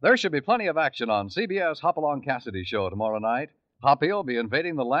 There should be plenty of action on CBS Hopalong Cassidy show tomorrow night. Hoppy will be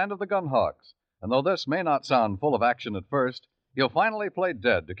invading the land of the Gunhawks, and though this may not sound full of action at first, he'll finally play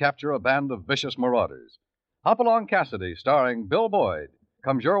dead to capture a band of vicious marauders. Hopalong Cassidy, starring Bill Boyd,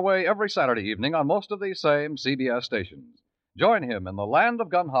 comes your way every Saturday evening on most of these same CBS stations. Join him in the land of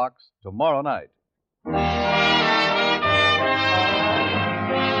Gunhawks tomorrow night.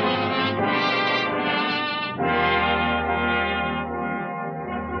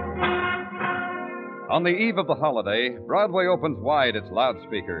 On the eve of the holiday, Broadway opens wide its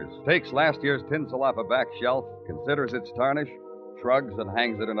loudspeakers, takes last year's Tinsalapa back shelf, considers its tarnish, shrugs, and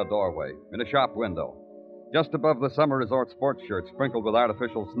hangs it in a doorway, in a shop window, just above the summer resort sports shirt sprinkled with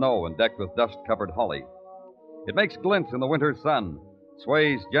artificial snow and decked with dust-covered holly. It makes glints in the winter's sun,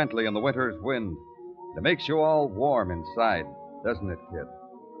 sways gently in the winter's wind. It makes you all warm inside, doesn't it, kid?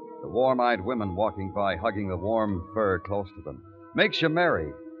 The warm-eyed women walking by, hugging the warm fur close to them. Makes you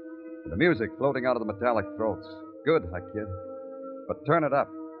merry. And the music floating out of the metallic throats. Good, huh, kid? But turn it up.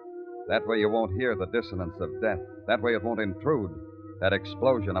 That way you won't hear the dissonance of death. That way it won't intrude. That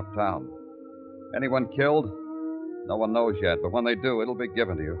explosion uptown. Anyone killed? No one knows yet, but when they do, it'll be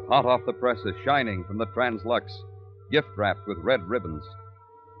given to you. Hot off the presses, shining from the Translux. Gift wrapped with red ribbons.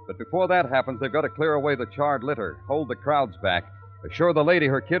 But before that happens, they've got to clear away the charred litter, hold the crowds back, assure the lady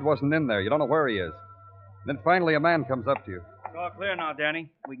her kid wasn't in there. You don't know where he is. Then finally a man comes up to you. It's all clear now, Danny.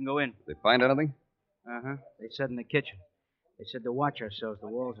 We can go in. They find anything? Uh-huh. They said in the kitchen. They said to watch ourselves. The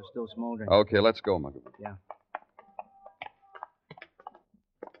walls are still smoldering. Okay, let's go, Mugger. Yeah.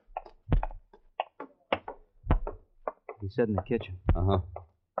 He said in the kitchen. Uh-huh.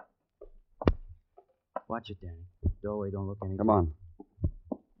 Watch it, Danny. Doorway don't look any. Come on.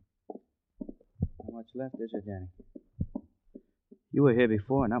 Not much left, is there, Danny? You were here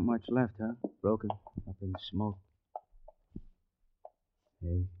before. Not much left, huh? Broken, up in smoke.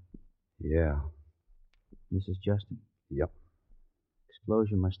 Hey. Yeah. Mrs. Justin? Yep.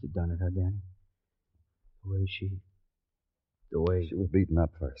 Explosion must have done it, huh, Danny? The way She was beaten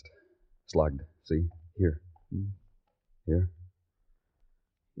up first. Slugged. See? Here. Here.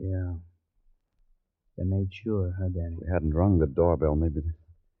 Yeah. They made sure, huh, Danny? We hadn't rung the doorbell, maybe.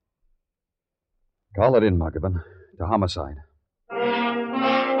 Call it in, Muggavan. To homicide.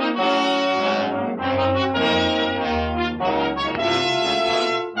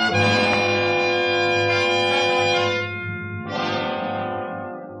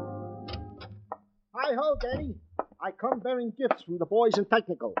 Hi-ho, Danny. I come bearing gifts from the boys in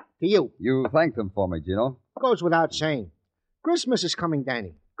technical. To you. You thank them for me, Gino. Goes without saying. Christmas is coming,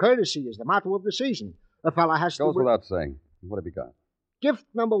 Danny. Courtesy is the motto of the season. A fella has to... Goes without saying. What have you got? Gift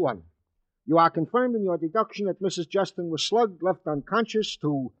number 1. You are confirmed in your deduction that Mrs. Justin was slugged, left unconscious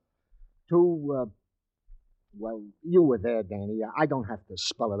well, you were there, Danny. I don't have to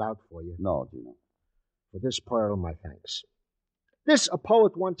spell it out for you. No, Gino. For this pearl, my thanks. This, a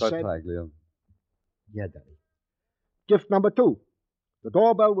poet once said... Tartaglia. Yeah, Danny. Gift number 2. The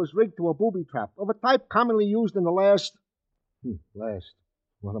doorbell was rigged to a booby trap of a type commonly used in the last...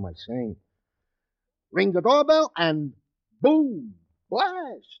 What am I saying? Ring the doorbell and boom!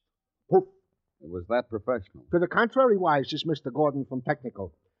 Blast! Poof! It was that professional. To the contrary, wise is Mr. Gordon from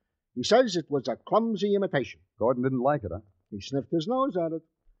Technical. He says it was a clumsy imitation. Gordon didn't like it, huh? He sniffed his nose at it.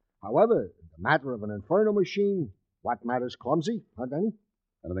 However, in the matter of an inferno machine, what matters clumsy, huh, Danny?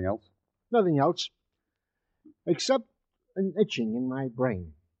 Anything else? Nothing else. Except an itching in my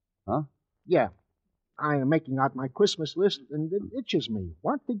brain. Huh? Yeah. I am making out my Christmas list, and it itches me.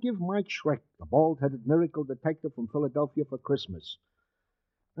 Want to give Mike Schreck, the bald-headed miracle detective from Philadelphia, for Christmas.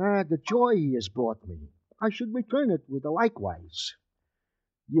 The joy he has brought me. I should return it with a likewise.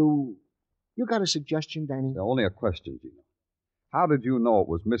 You got a suggestion, Danny? Only a question, Gino. How did you know it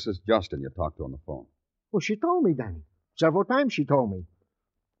was Mrs. Justin you talked to on the phone? Well, she told me, Danny. Several times she told me.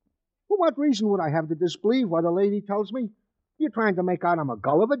 For what reason would I have to disbelieve what a lady tells me? You're trying to make out I'm a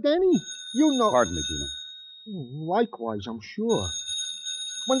Gulliver, Danny? You know... Pardon me, Gino. Likewise, I'm sure.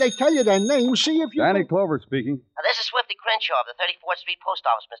 When they tell you their name, see if you... Danny Clover speaking. This is Swifty Crenshaw of the 34th Street Post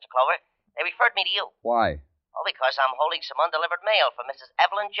Office, Mr. Clover. They referred me to you. Why? Oh, because I'm holding some undelivered mail for Mrs.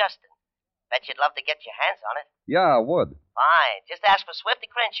 Evelyn Justin. Bet you'd love to get your hands on it. Yeah, I would. Fine. Just ask for Swifty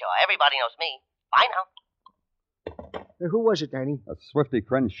Crenshaw. Everybody knows me. Bye now. Who was it, Danny? That's Swifty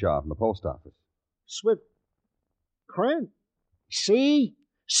Crenshaw from the post office. See?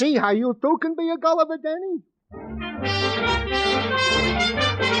 See how you two can be a Gulliver, Danny?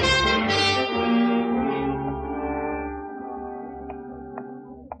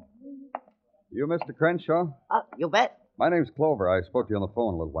 You Mr. Crenshaw? You bet. My name's Clover. I spoke to you on the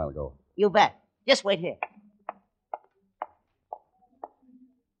phone a little while ago. You bet. Just wait here.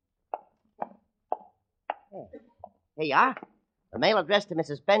 Here you are. The mail addressed to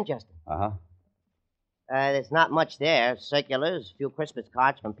Mrs. Ben Justin. Uh-huh. There's not much there. Circulars, a few Christmas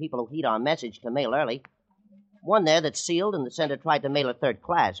cards from people who heed our message to mail early. One there that's sealed, and the sender tried to mail it third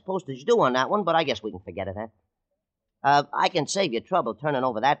class. Postage due on that one, but I guess we can forget it, huh? I can save you trouble turning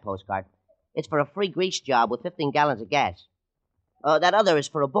over that postcard. It's for a free grease job with 15 gallons of gas. That other is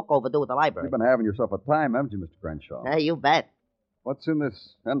for a book overdue at the library. You've been having yourself a time, haven't you, Mr. Crenshaw? You bet. What's in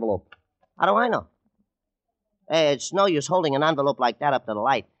this envelope? How do I know? It's no use holding an envelope like that up to the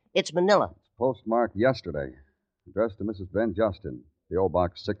light. It's manila. It's postmarked yesterday. Addressed to Mrs. Ben Justin. P.O.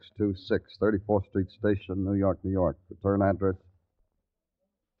 Box 626, 34th Street Station, New York, New York. Return address?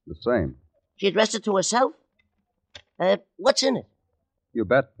 The same. She addressed it to herself? What's in it? You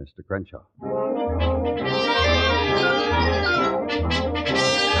bet, Mr. Crenshaw. Hold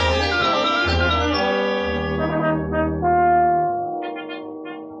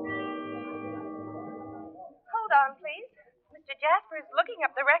on, please. Mr. Jasper is looking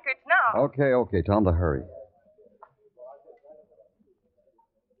up the records now. Okay, tell him to hurry.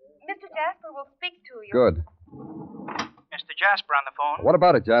 Mr. Jasper will speak to you. Good. Mr. Jasper on the phone. What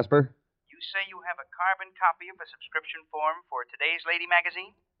about it, Jasper? You say you have a carbon copy of a subscription form for today's Lady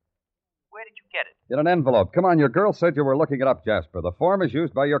magazine? Where did you get it? In an envelope. Come on, your girl said you were looking it up, Jasper. The form is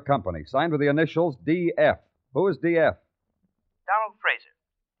used by your company, signed with the initials DF. Who is DF? Donald Fraser.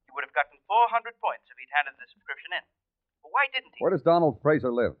 He would have gotten 400 points if he'd handed the subscription in. But why didn't he? Where does Donald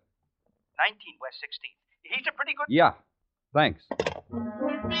Fraser live? 19 West 16th. He's a pretty good... Yeah. Thanks.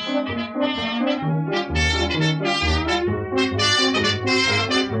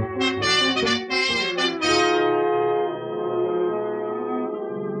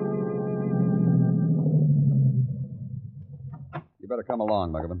 You better come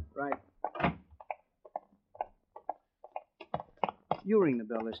along, Muggavan. Right. You ring the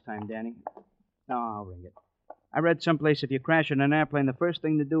bell this time, Danny. No, I'll ring it. I read someplace if you crash in an airplane, the first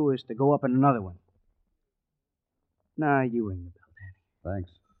thing to do is to go up in another one. Nah, you ring the bell, Danny.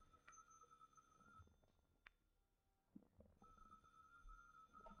 Thanks.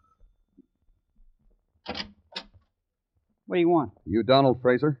 What do you want? You Donald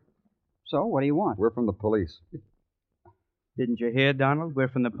Fraser? So, what do you want? We're from the police. Didn't you hear, Donald? We're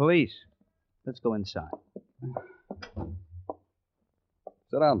from the police. Let's go inside.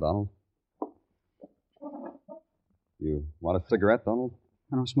 Sit down, Donald. You want a cigarette, Donald?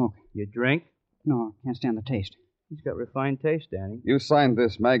 I don't smoke. You drink? No, can't stand the taste. He's got refined taste, Danny. You signed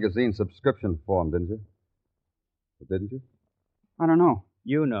this magazine subscription form, didn't you? Didn't you? I don't know.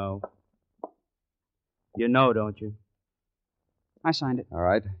 You know. You know, don't you? I signed it. All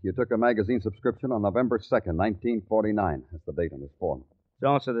right. You took a magazine subscription on November 2nd, 1949. That's the date on this form. It's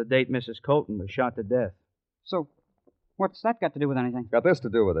also the date Mrs. Colton was shot to death. So, what's that got to do with anything? Got this to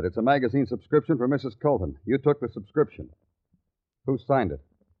do with it. It's a magazine subscription for Mrs. Colton. You took the subscription. Who signed it?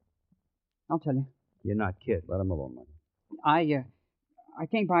 I'll tell you. You're not kidding. Let him alone, Mike. I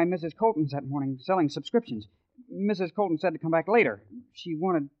came by Mrs. Colton's that morning selling subscriptions. Mrs. Colton said to come back later. She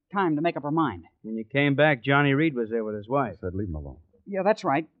wanted time to make up her mind. When you came back, Johnny Reed was there with his wife. Said leave him alone. Yeah, that's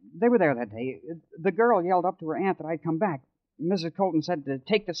right. They were there that day. The girl yelled up to her aunt that I'd come back. Mrs. Colton said to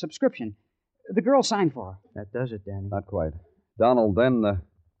take the subscription. The girl signed for her. That does it, Danny. Not quite. Donald, then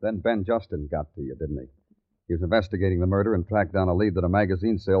Ben Justin got to you, didn't he? He was investigating the murder and tracked down a lead that a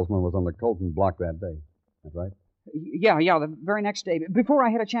magazine salesman was on the Colton block that day. That right? Yeah, the very next day. Before I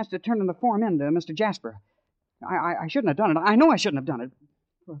had a chance to turn in the form in to Mr. Jasper. I shouldn't have done it. I know I shouldn't have done it.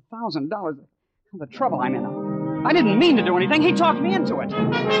 For $1,000, the trouble I'm in. I didn't mean to do anything. He talked me into it.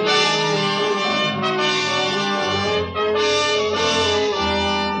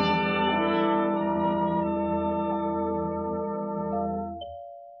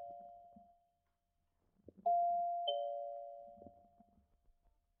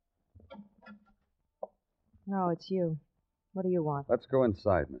 No, it's you. What do you want? Let's go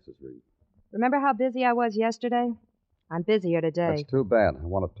inside, Mrs. Reed. Remember how busy I was yesterday? I'm busier today. That's too bad. I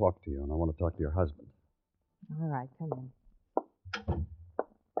want to talk to you, and I want to talk to your husband. All right, come in.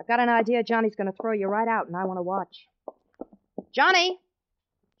 I've got an idea Johnny's going to throw you right out, and I want to watch. Johnny!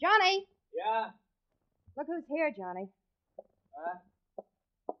 Johnny! Yeah? Look who's here, Johnny.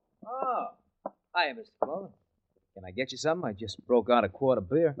 Oh. Hi, Mr. Clover. Can I get you something? I just broke out a quart of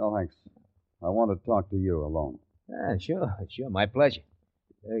beer. No, thanks. I want to talk to you alone. Sure. My pleasure.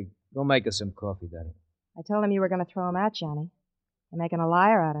 Go make us some coffee, Daddy. I told him you were going to throw him out, Johnny. You're making a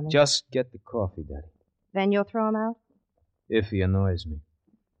liar out of me. Just get the coffee, Daddy. Then you'll throw him out? If he annoys me.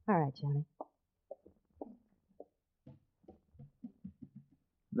 All right, Johnny.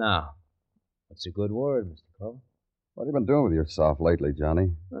 Now, what's a good word, Mr. Clover? What have you been doing with yourself lately,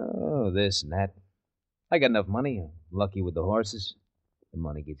 Johnny? Oh, this and that. I got enough money. I'm lucky with the horses. The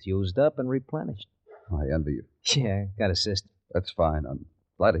money gets used up and replenished. I envy you. Yeah, got a system. That's fine. I'm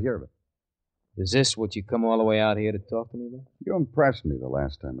glad to hear of it. Is this what you come all the way out here to talk to me about? You impressed me the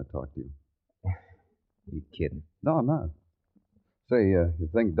last time I talked to you. You kidding? No, I'm not. Say, you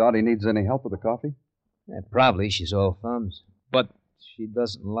think Dottie needs any help with the coffee? Yeah, probably. She's all thumbs. But she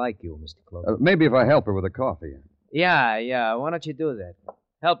doesn't like you, Mr. Clover. Maybe if I help her with the coffee. Yeah. Why don't you do that?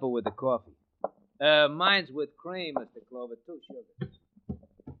 Help her with the coffee. Mine's with cream, Mr. Clover. 2 sugars.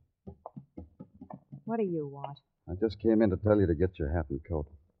 What do you want? I just came in to tell you to get your hat and coat.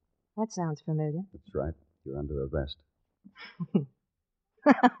 That sounds familiar. That's right. You're under arrest. Hey,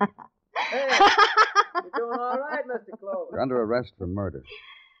 you're doing all right, Mr. Clover. You're under arrest for murder.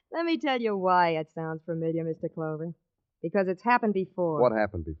 Let me tell you why it sounds familiar, Mr. Clover. Because it's happened before. What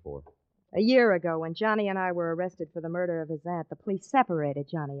happened before? A year ago, when Johnny and I were arrested for the murder of his aunt, the police separated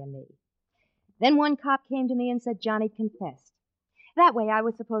Johnny and me. Then one cop came to me and said Johnny confessed. That way I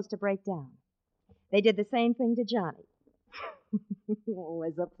was supposed to break down. They did the same thing to Johnny. Oh,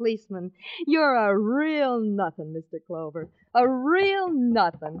 as a policeman, you're a real nothing, Mr. Clover. A real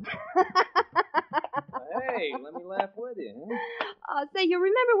nothing. Hey, let me laugh with you, huh? Say, you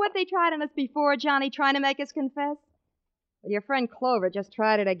remember what they tried on us before, Johnny, trying to make us confess? Well, your friend Clover just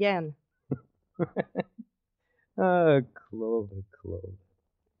tried it again. Oh, Clover.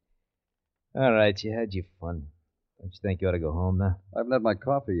 All right, you had your fun. Don't you think you ought to go home now? I haven't had my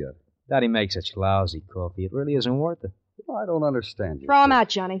coffee yet. Daddy makes such lousy coffee. It really isn't worth it. I don't understand you. Throw him out,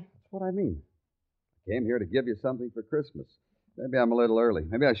 Johnny. That's what I mean. I came here to give you something for Christmas. Maybe I'm a little early.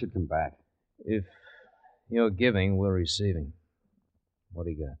 Maybe I should come back. If you're giving, we're receiving. What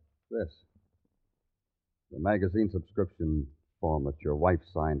do you got? This. The magazine subscription form that your wife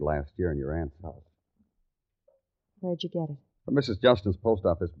signed last year in your aunt's house. Where'd you get it? From Mrs. Justin's post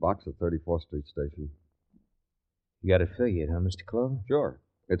office box at 34th Street Station. You got it figured, huh, Mr. Clover? Sure.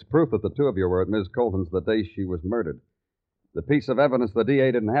 It's proof that the two of you were at Ms. Colton's the day she was murdered. The piece of evidence the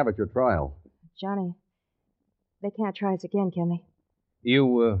DA didn't have at your trial. Johnny, they can't try us again, can they?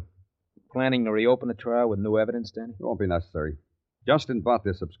 You, planning to reopen the trial with new evidence, Danny? It won't be necessary. Justin bought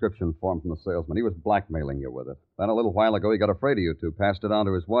this subscription form from the salesman. He was blackmailing you with it. Then a little while ago, he got afraid of you two, passed it on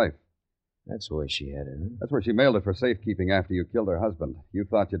to his wife. That's where she had it, huh? That's where she mailed it for safekeeping after you killed her husband. You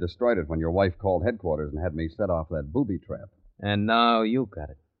thought you destroyed it when your wife called headquarters and had me set off that booby trap. And now you got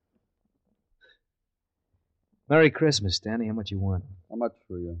it. Merry Christmas, Danny. How much you want? How much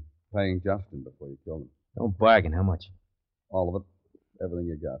were you paying Justin before you killed him? Don't bargain. How much? All of it. Everything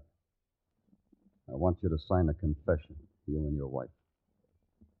you got. I want you to sign a confession, you and your wife.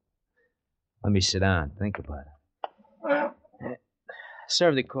 Let me sit down. Think about it.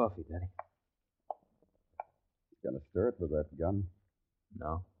 Serve the coffee, Daddy. Gonna stir it with that gun?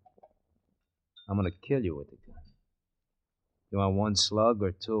 No. I'm gonna kill you with the gun. You want one slug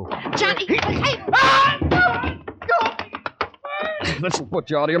or two? Johnny! Hey! This will put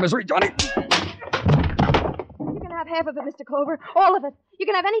you out of your misery, Johnny. You can have half of it, Mr. Clover. All of it. You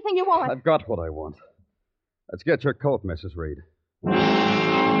can have anything you want. I've got what I want. Let's get your coat, Mrs. Reed.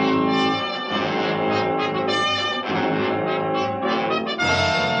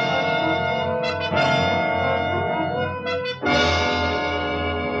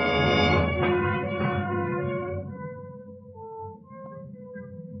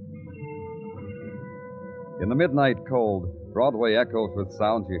 In the midnight cold, Broadway echoes with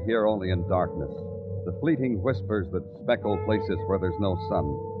sounds you hear only in darkness. The fleeting whispers that speckle places where there's no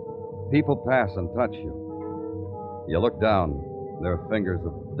sun. People pass and touch you. You look down, there are fingers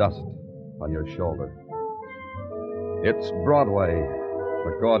of dust on your shoulder. It's Broadway,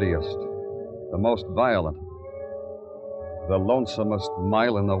 the gaudiest, the most violent, the lonesomest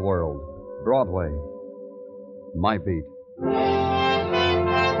mile in the world. Broadway, my beat.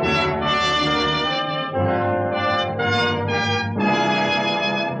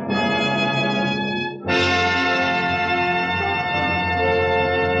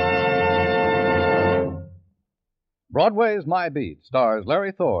 Broadway's My Beat stars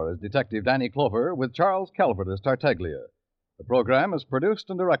Larry Thor as Detective Danny Clover with Charles Calvert as Tartaglia. The program is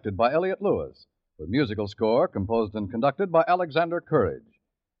produced and directed by Elliott Lewis, with musical score composed and conducted by Alexander Courage.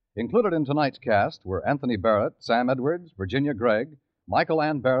 Included in tonight's cast were Anthony Barrett, Sam Edwards, Virginia Gregg, Michael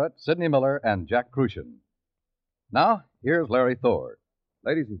Ann Barrett, Sidney Miller, and Jack Crucian. Now, here's Larry Thor.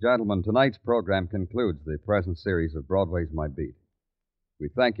 Ladies and gentlemen, tonight's program concludes the present series of Broadway's My Beat. We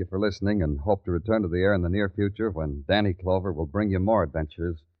thank you for listening and hope to return to the air in the near future when Danny Clover will bring you more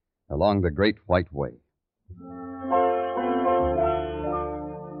adventures along the Great White Way.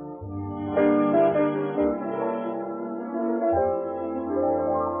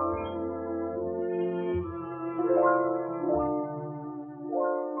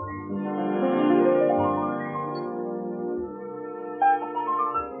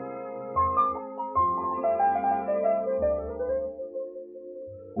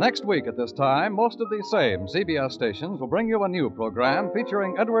 Next week at this time, most of these same CBS stations will bring you a new program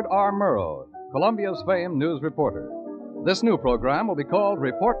featuring Edward R. Murrow, Columbia's famed news reporter. This new program will be called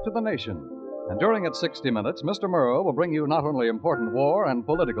Report to the Nation, and during its 60 minutes, Mr. Murrow will bring you not only important war and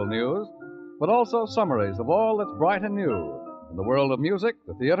political news, but also summaries of all that's bright and new in the world of music,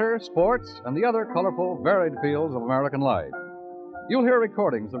 the theater, sports, and the other colorful, varied fields of American life. You'll hear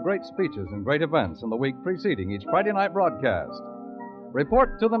recordings of great speeches and great events in the week preceding each Friday night broadcast.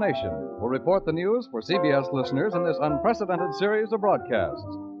 Report to the Nation will report the news for CBS listeners in this unprecedented series of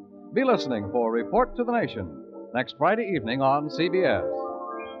broadcasts. Be listening for Report to the Nation next Friday evening on CBS.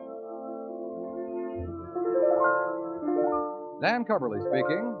 Dan Coverly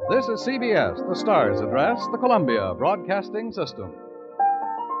speaking. This is CBS, the Star's Address, the Columbia Broadcasting System.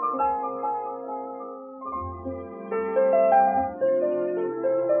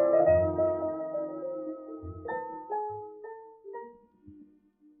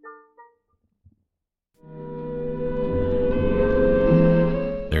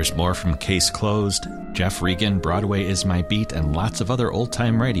 There's more from Case Closed, Jeff Regan, Broadway is My Beat, and lots of other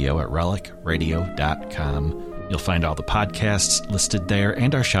old-time radio at relicradio.com. You'll find all the podcasts listed there,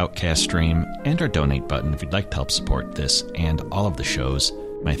 and our Shoutcast stream, and our donate button if you'd like to help support this and all of the shows.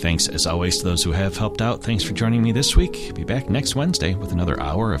 My thanks, as always, to those who have helped out. Thanks for joining me this week. Be back next Wednesday with another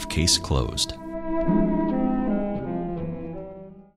hour of Case Closed.